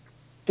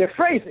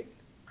phrasing.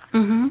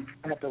 Mm-hmm.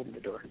 I have to open the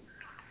door.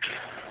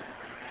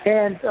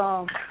 And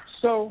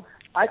so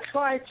I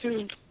try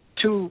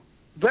to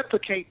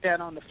replicate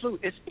that on the flute.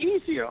 It's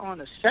easier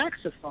on a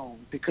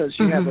saxophone because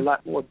you have a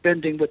lot more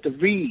bending with the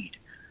reed.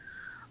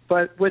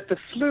 But with the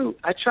flute,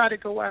 I try to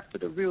go after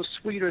the real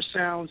sweeter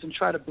sounds and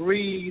try to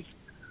breathe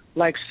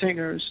like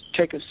singers,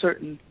 taking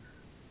certain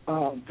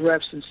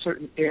breaths in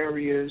certain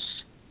areas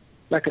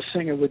like a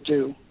singer would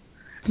do.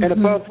 Mm-hmm. And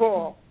above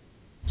all,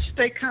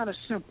 stay kind of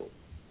simple,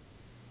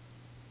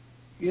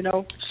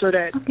 so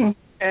that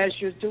as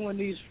you're doing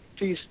these,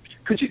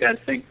 because you got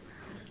to think,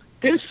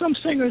 there's some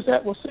singers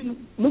that will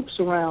sing loops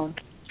around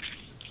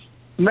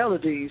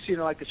melodies,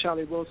 like the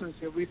Charlie Wilsons,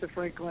 the Aretha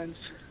Franklins.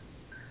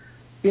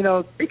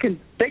 They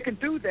can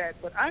do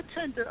that, but I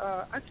tend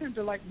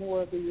to like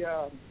more of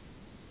the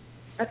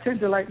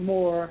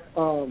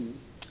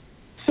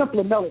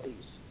simpler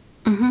melodies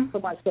for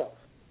myself.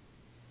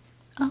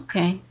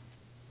 Okay.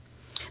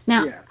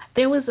 Now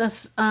there was a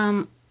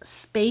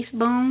Space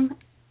Bone.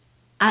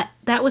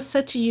 That was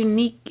such a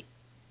unique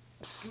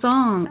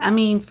song. I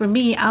mean, for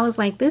me, I was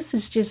like, this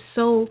is just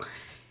so.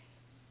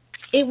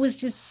 It was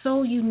just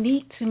so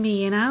unique to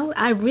me, and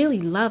I really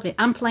love it.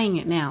 I'm playing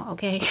it now.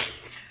 Okay.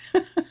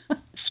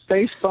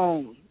 Space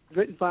Bone,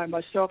 written by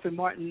myself and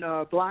Martin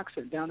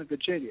Blockson down in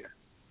Virginia.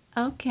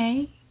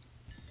 Okay.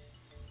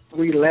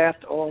 We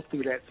laughed all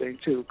through that thing,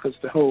 too, because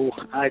the whole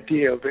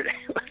idea of it.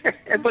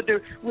 But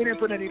we didn't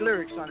put any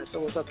lyrics on it,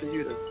 so it's up to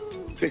you to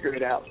figure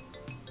it out.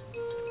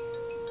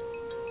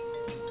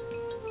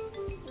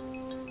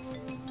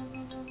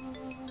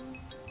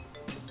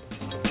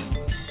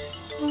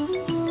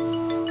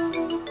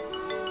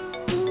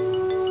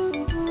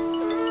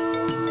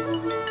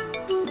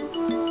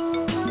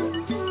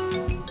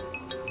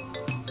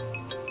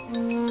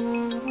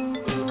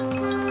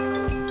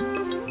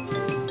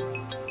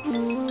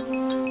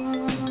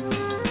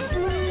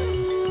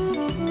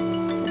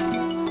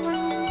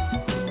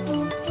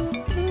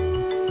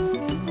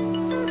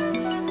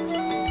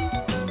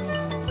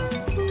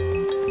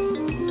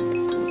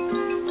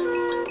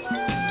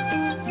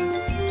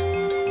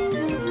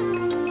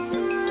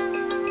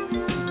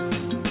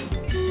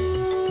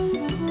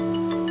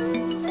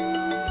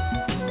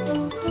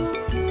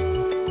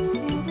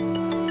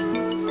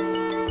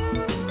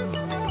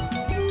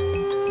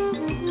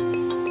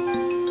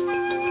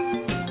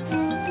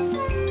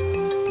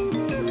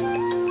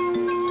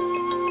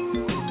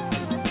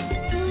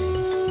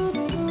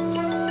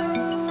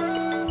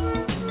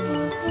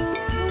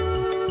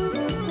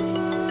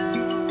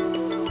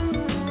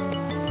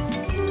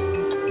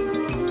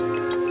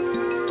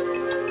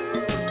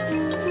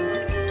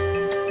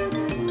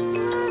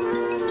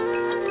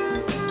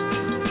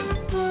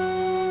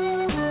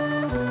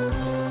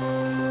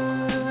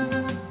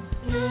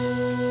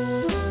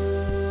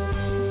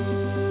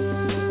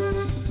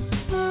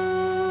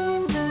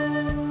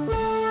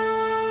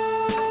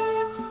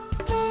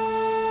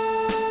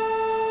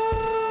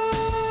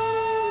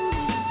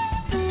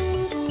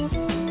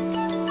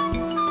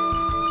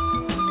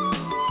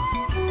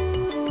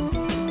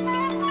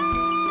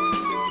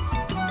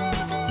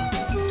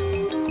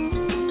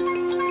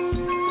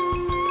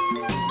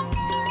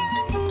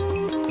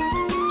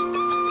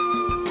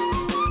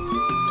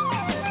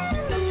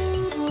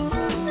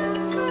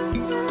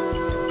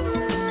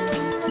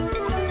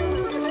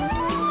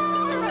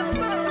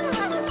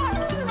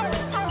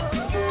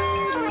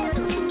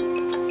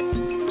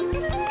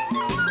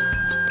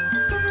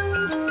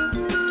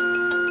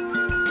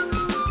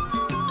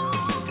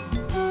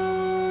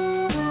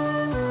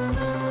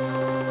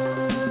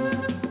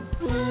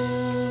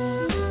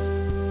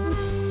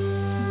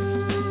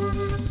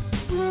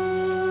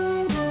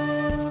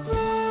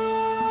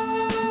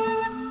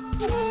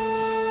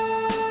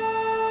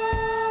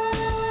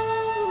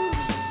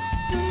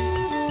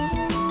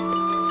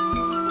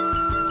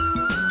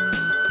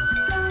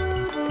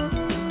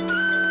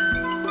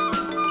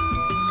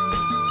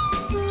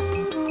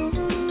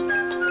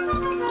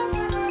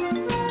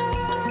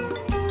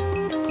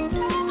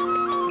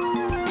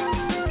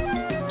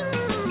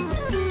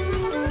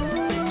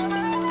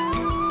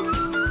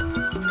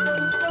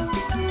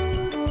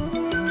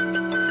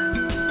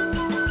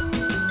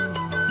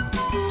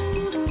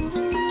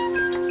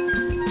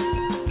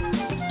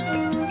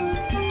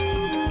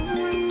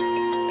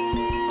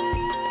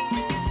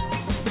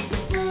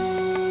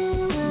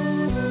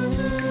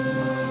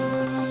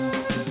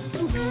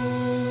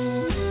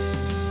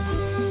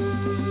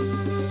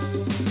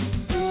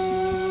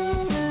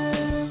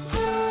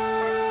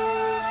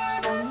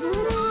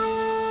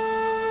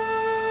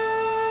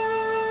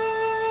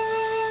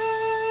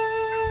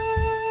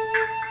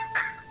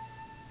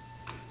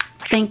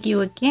 Thank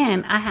you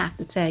again, I have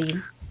to tell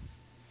you.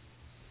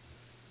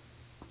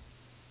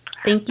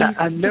 Thank you.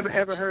 I've never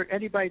ever heard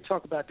anybody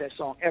talk about that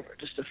song ever.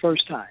 Just the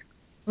first time.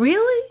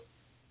 Really?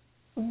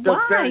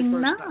 Why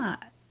not? Time.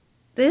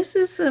 This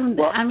is some.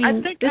 Well, I mean,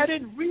 I think I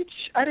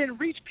didn't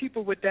reach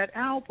people with that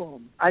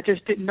album. I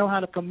just didn't know how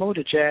to promote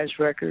a jazz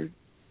record.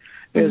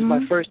 It was my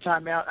first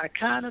time out. I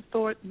kind of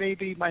thought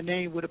maybe my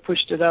name would have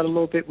pushed it out a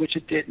little bit, which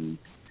it didn't.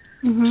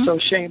 So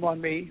shame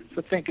on me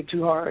for thinking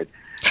too hard.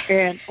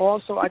 And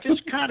also, I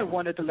just kind of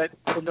wanted to let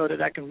people know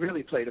that I can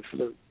really play the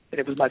flute, and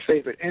it was my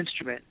favorite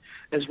instrument,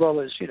 as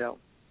well as,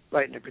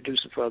 writing and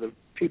producing for other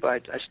people. I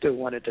still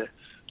wanted to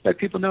let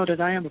people know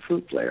that I am a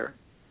flute player.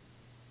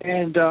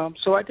 And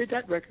so I did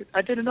that record.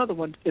 I did another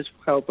one as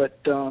well, but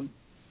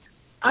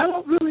I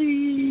don't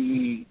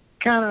really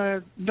kind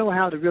of know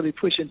how to really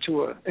push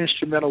into an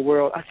instrumental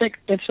world. I think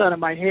inside of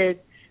my head,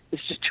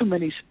 there's just too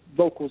many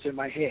vocals in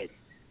my head.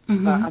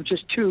 Mm-hmm. I'm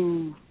just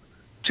too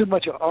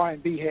much of an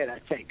R&B head, I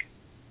think.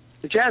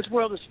 The jazz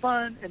world is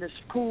fun and it's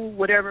cool,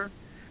 whatever.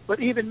 But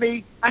even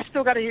me, I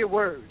still got to hear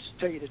words, to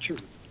tell you the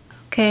truth.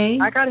 Okay.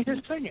 I got to hear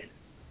singing.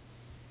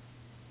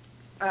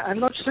 I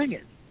love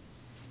singing.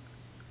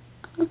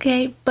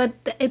 Okay, but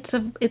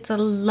it's a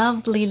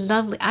lovely.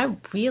 I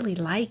really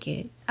like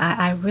it.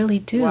 I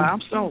really do. Well,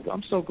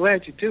 I'm so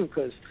glad you do,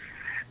 because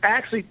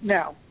actually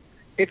now,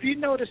 if you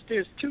notice,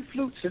 there's two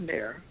flutes in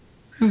there.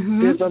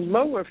 Mm-hmm. There's a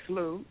lower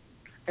flute,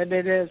 and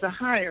then there's a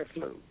higher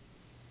flute.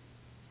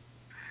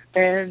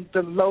 And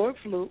the lower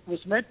flute was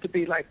meant to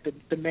be like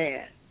the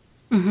man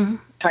mm-hmm.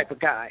 type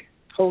of guy,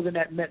 holding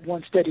that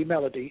one steady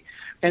melody.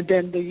 And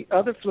then the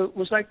other flute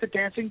was like the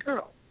dancing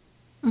girl.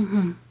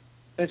 Mm-hmm.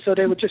 And so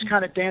they were just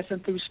kind of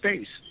dancing through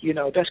space. You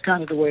know, that's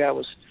kind of the way I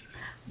was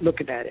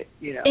looking at it,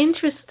 you know.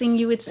 Interesting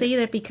you would say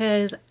that,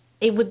 because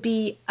it would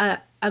be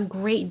a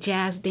great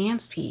jazz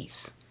dance piece.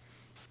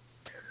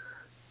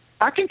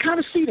 I can kind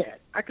of see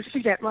that. I could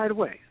see that right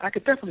away. I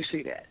could definitely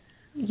see that.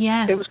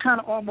 Yes. It was kind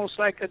of almost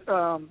like,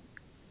 brought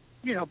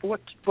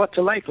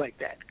to life like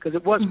that, because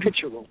it was mm-hmm.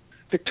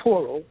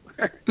 pictorial,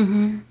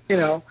 mm-hmm. you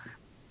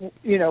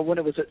know, when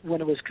it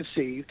was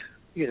conceived,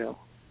 you know.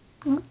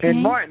 Okay.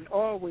 And Martin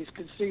always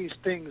conceives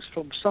things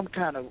from some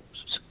kind of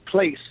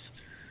place.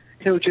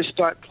 He'll just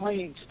start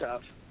playing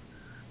stuff,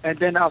 and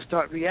then I'll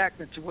start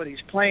reacting to what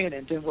he's playing,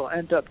 and then we'll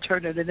end up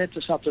turning it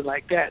into something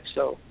like that.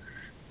 So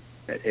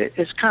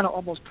it's kind of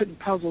almost putting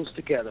puzzles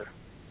together.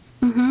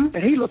 Mm-hmm.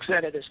 And he looks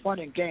at it as fun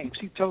and games.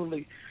 He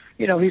totally,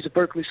 he's a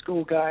Berkeley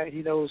school guy.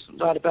 He knows a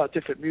lot about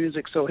different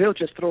music, so he'll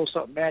just throw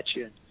something at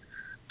you and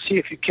see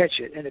if you catch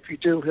it. And if you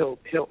do,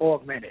 he'll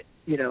augment it,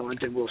 and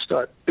then we'll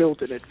start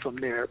building it from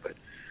there. But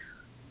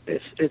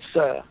it's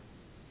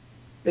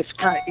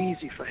kind of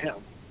easy for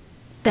him.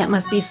 That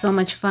must be so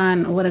much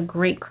fun. What a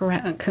great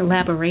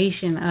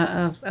collaboration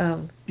of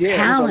talent. It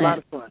was a lot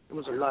of fun. It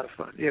was a lot of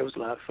fun. Yeah, it was a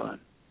lot of fun.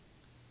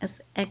 That's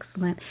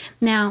excellent.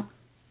 Now,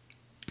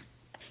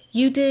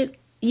 you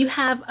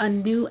have a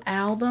new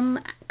album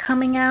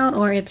coming out,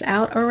 or it's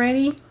out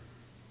already?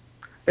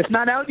 It's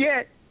not out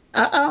yet.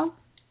 Uh-oh.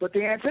 But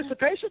the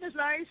anticipation is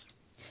nice.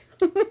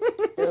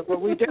 Well,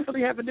 we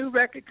definitely have a new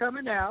record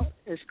coming out.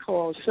 It's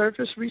called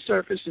Surface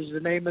Resurface is the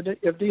name of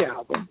the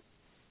album.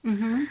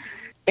 Mm-hmm.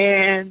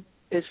 And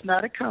it's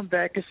not a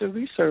comeback, it's a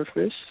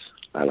resurface,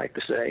 I like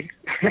to say.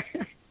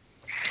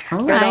 All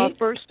and right. our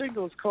first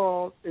single is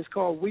called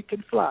We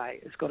Can Fly.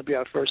 It's going to be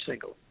our first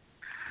single.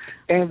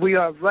 And we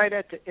are right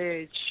at the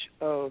edge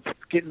of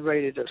getting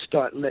ready to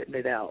start letting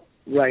it out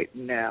right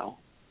now.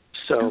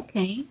 So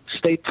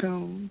Stay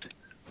tuned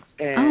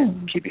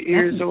and keep your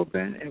ears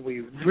open, and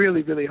we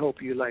really, really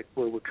hope you like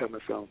where we're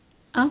coming from.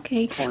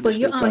 Okay. Well,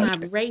 you're on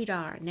my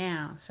radar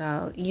now,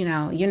 so,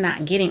 you're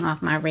not getting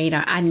off my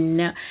radar. I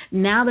know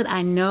now that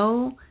I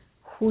know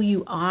who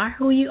you are,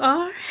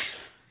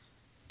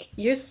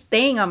 you're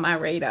staying on my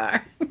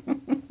radar.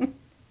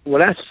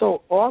 Well, that's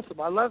so awesome.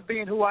 I love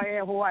being who I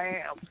am.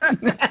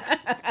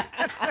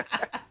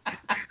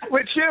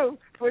 With you,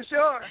 for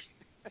sure.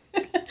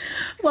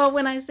 Well,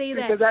 when I say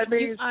that, because that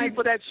means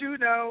people that you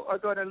know are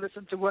going to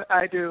listen to what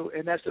I do,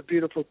 and that's a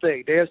beautiful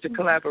thing. There's the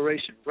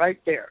collaboration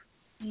right there.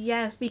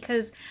 Yes,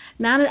 because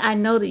now that I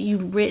know that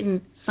you've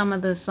written some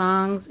of the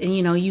songs, and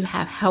you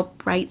have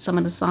helped write some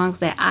of the songs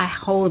that I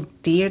hold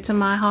dear to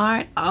my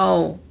heart,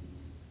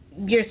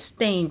 you're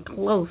staying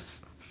close.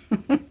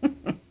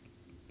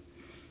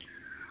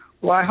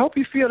 Well, I hope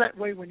you feel that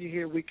way when you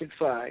hear We Can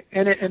Fly.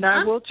 And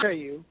I will tell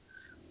you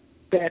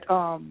that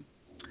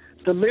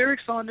the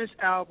lyrics on this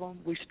album,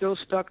 we still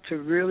stuck to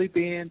really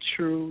being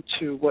true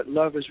to what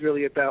love is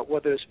really about,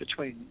 whether it's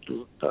between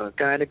a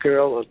guy and a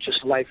girl or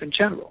just life in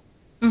general.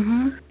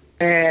 Mm-hmm.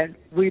 And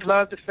we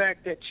love the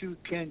fact that you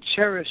can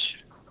cherish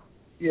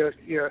we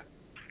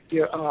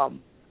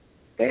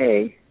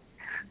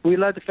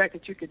love the fact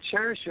that you can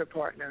cherish your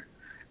partner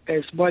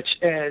as much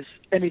as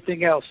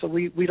anything else. So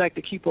we like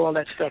to keep all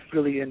that stuff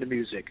really in the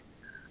music,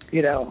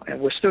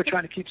 and we're still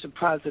trying to keep some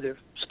positive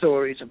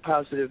stories and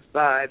positive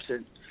vibes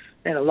and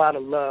a lot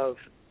of love,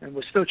 and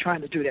we're still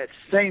trying to do that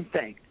same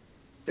thing.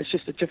 It's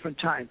just a different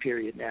time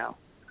period now.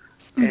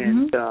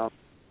 Mm-hmm.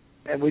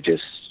 And we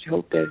just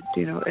hope that,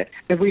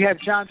 and we have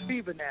John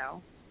Fever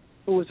now,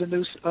 who is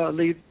our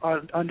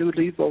new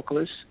lead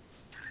vocalist,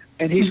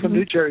 and he's from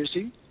New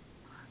Jersey,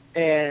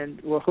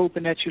 and we're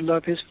hoping that you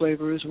love his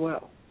flavor as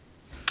well.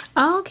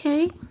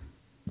 Okay.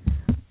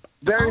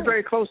 Very,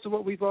 very close to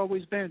what we've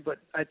always been, but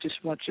I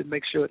just want you to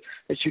make sure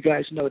that you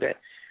guys know that.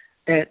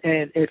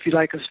 And if you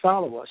like us,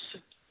 follow us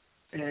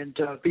and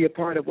be a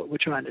part of what we're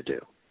trying to do.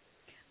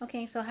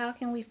 Okay, so how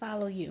can we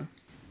follow you?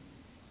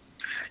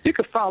 You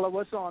can follow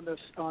us on the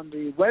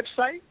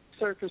website,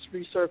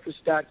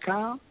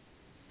 surfaceresurface.com.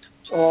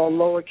 It's all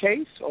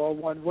lowercase, all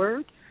one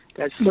word.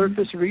 That's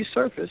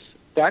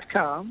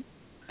surfaceresurface.com.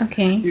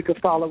 Okay. You can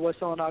follow us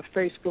on our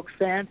Facebook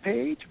fan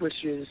page,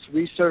 which is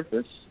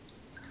Resurface.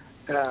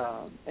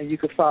 And you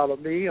can follow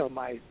me on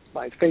my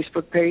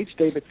Facebook page,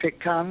 David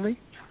Pick Conley.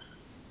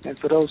 And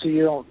for those of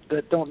you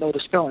that don't know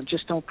the spelling,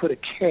 just don't put a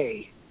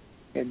K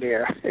in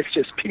there. It's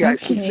just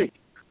P-I-C-C. Okay.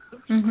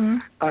 Mm-hmm.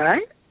 All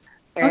right?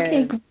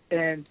 And, okay.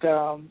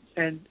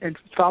 And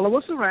follow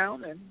us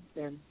around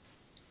and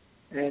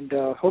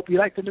hope you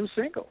like the new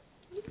single.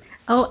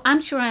 Oh,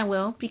 I'm sure I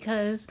will,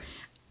 because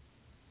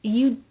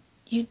you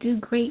do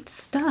great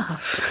stuff.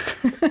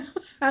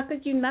 How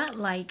could you not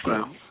like it?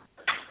 Well,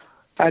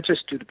 I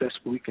just do the best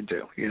we can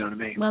do. You know what I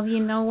mean? Well, you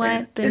know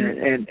what?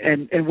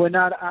 And we're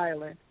not an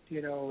island.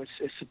 You know,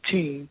 it's a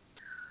team.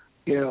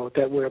 You know,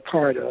 that we're a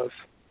part of,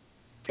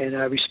 and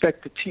I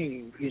respect the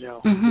team. You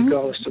know,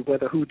 regardless of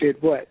whether who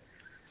did what.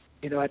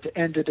 You know, at the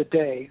end of the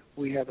day,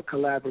 we have a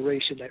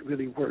collaboration that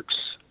really works,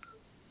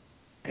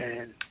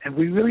 and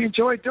we really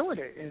enjoy doing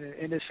it,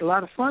 and it's a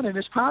lot of fun and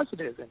it's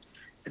positive,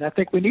 and I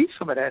think we need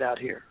some of that out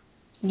here.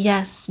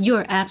 Yes,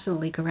 you're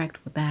absolutely correct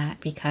with that,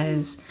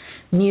 because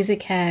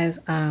music has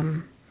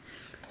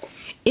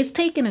it's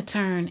taken a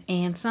turn,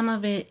 and some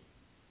of it,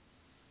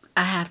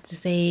 I have to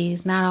say,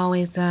 is not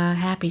always a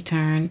happy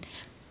turn,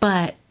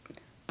 but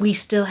we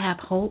still have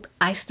hope.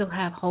 I still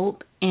have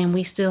hope, and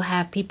we still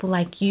have people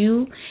like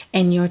you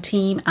and your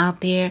team out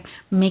there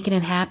making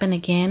it happen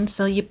again.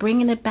 So you're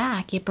bringing it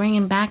back. You're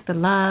bringing back the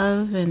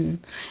love and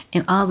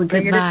all the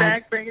good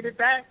vibes. Bringing it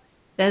back.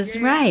 That's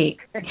right.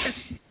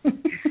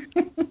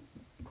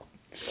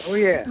 Oh,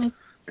 yeah.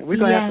 And we're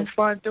going to have some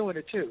fun doing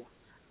it, too.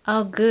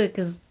 Oh, good,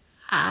 because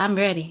I'm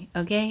ready,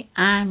 okay?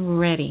 I'm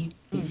ready.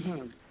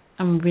 Mm-hmm.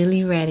 I'm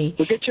really ready.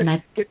 Well,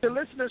 get the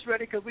listeners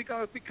ready, because we're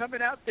going to be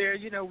coming out there.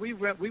 You know, we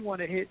want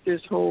to hit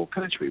this whole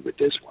country with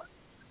this one.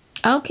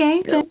 Okay.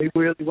 You know,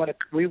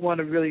 we want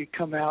to really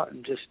come out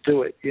and just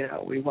do it. You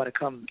know, we want to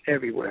come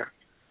everywhere.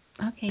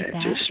 Okay. And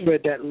just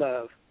spread that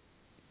love.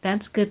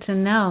 That's good to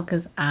know,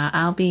 because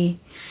I'll be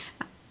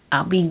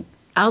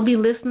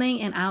listening,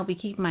 and I'll be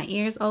keeping my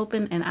ears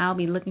open, and I'll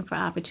be looking for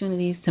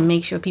opportunities to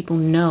make sure people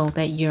know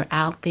that you're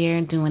out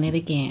there doing it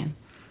again.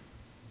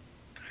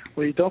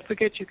 Well, don't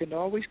forget, you can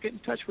always get in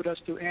touch with us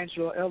through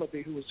Angela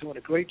Ellaby, who is doing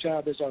a great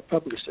job as our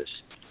publicist.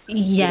 Yes.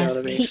 You know what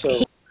I mean? So,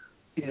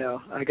 you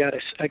know, I gotta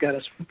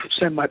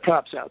send my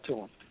props out to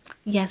him.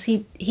 Yes,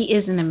 he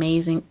is an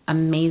amazing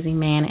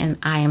man, and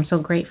I am so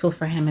grateful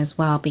for him as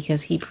well, because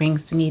he brings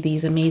to me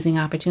these amazing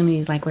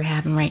opportunities like we're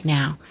having right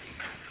now.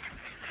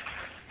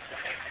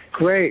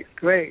 Great.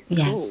 Yes,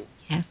 Cool.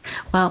 Yes.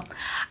 Well,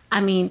 I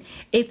mean,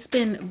 it's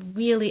been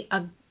really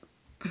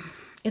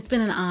it's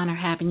been an honor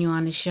having you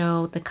on the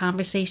show. The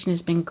conversation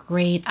has been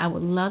great. I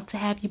would love to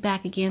have you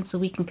back again so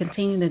we can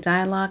continue the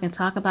dialogue and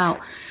talk about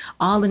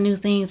all the new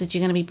things that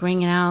you're going to be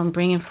bringing out and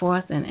bringing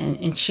forth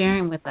and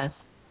sharing with us.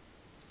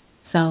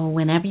 So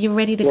whenever you're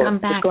ready to come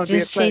back,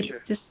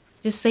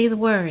 just say the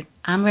word.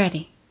 I'm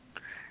ready.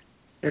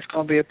 It's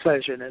going to be a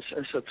pleasure, and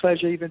it's a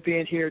pleasure even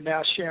being here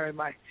now, sharing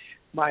my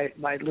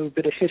little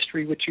bit of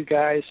history with you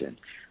guys, and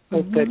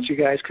hope that you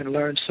guys can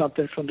learn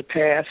something from the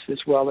past, as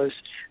well as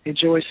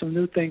enjoy some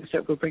new things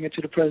that we're bringing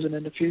to the present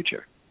in the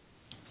future.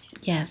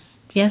 Yes,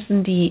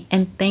 indeed.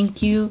 And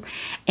thank you.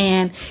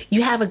 And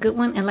you have a good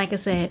one. And like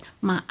I said,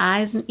 my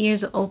eyes and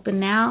ears are open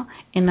now,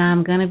 and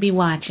I'm going to be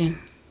watching.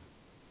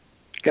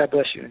 God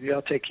bless you.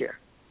 Y'all take care.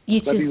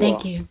 You Love too. You thank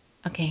all. you.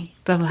 Okay.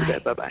 Bye-bye.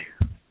 Bye-bye.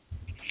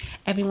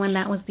 Everyone,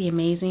 that was the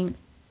amazing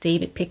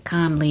David Pick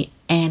Conley.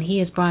 And he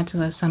has brought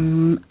to us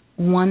some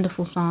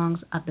wonderful songs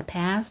of the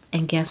past.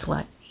 And guess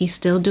what? He's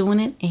still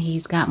doing it, and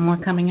he's got more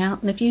coming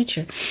out in the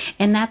future.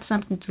 And that's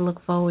something to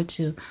look forward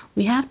to.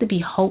 We have to be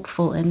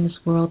hopeful in this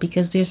world,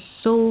 because there's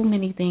so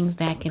many things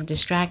that can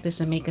distract us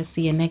and make us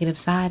see a negative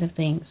side of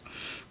things.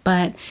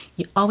 But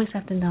you always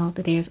have to know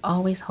that there's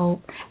always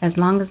hope. As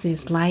long as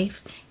there's life,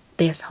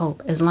 there's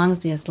hope. As long as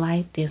there's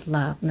life, there's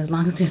love. And as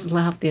long as there's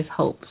love, there's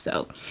hope.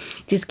 So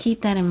just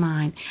keep that in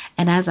mind.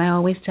 And as I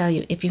always tell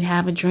you, if you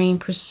have a dream,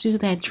 pursue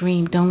that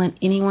dream. Don't let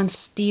anyone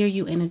steer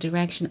you in a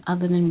direction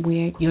other than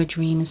where your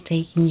dream is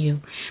taking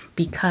you,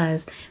 because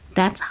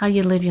that's how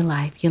you live your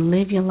life. You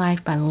live your life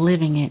by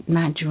living it,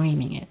 not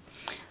dreaming it.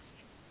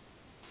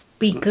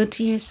 Be good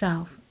to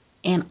yourself,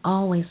 and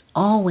always,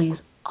 always,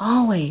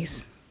 always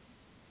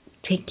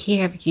take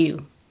care of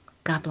you.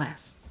 God bless.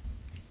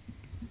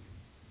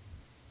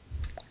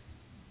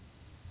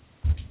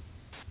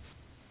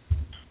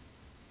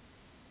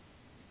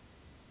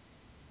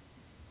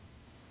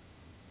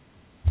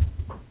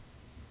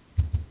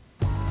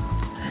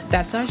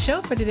 That's our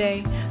show for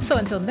today. So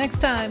until next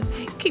time,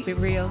 keep it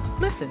real,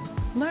 listen,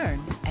 learn,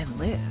 and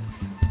live.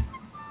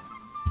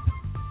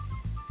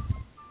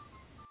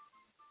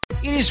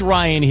 It is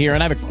Ryan here,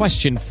 and I have a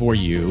question for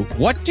you.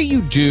 What do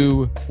you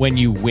do when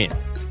you win?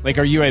 Like,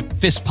 are you a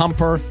fist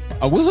pumper?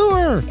 A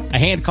woohooer, a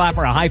hand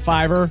clapper, a high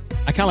fiver.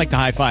 I kind of like the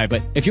high five,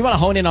 but if you want to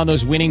hone in on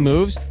those winning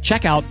moves,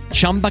 check out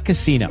Chumba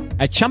Casino.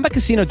 At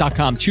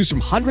ChumbaCasino.com, choose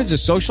from hundreds of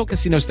social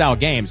casino style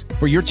games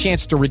for your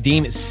chance to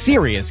redeem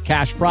serious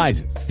cash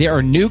prizes. There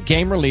are new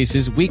game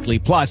releases weekly,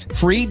 plus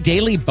free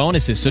daily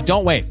bonuses. So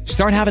don't wait.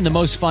 Start having the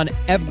most fun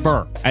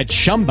ever at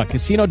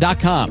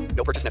ChumbaCasino.com.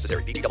 No purchase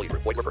necessary. VGW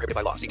Group. Void where prohibited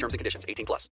by law. See terms and conditions. 18+.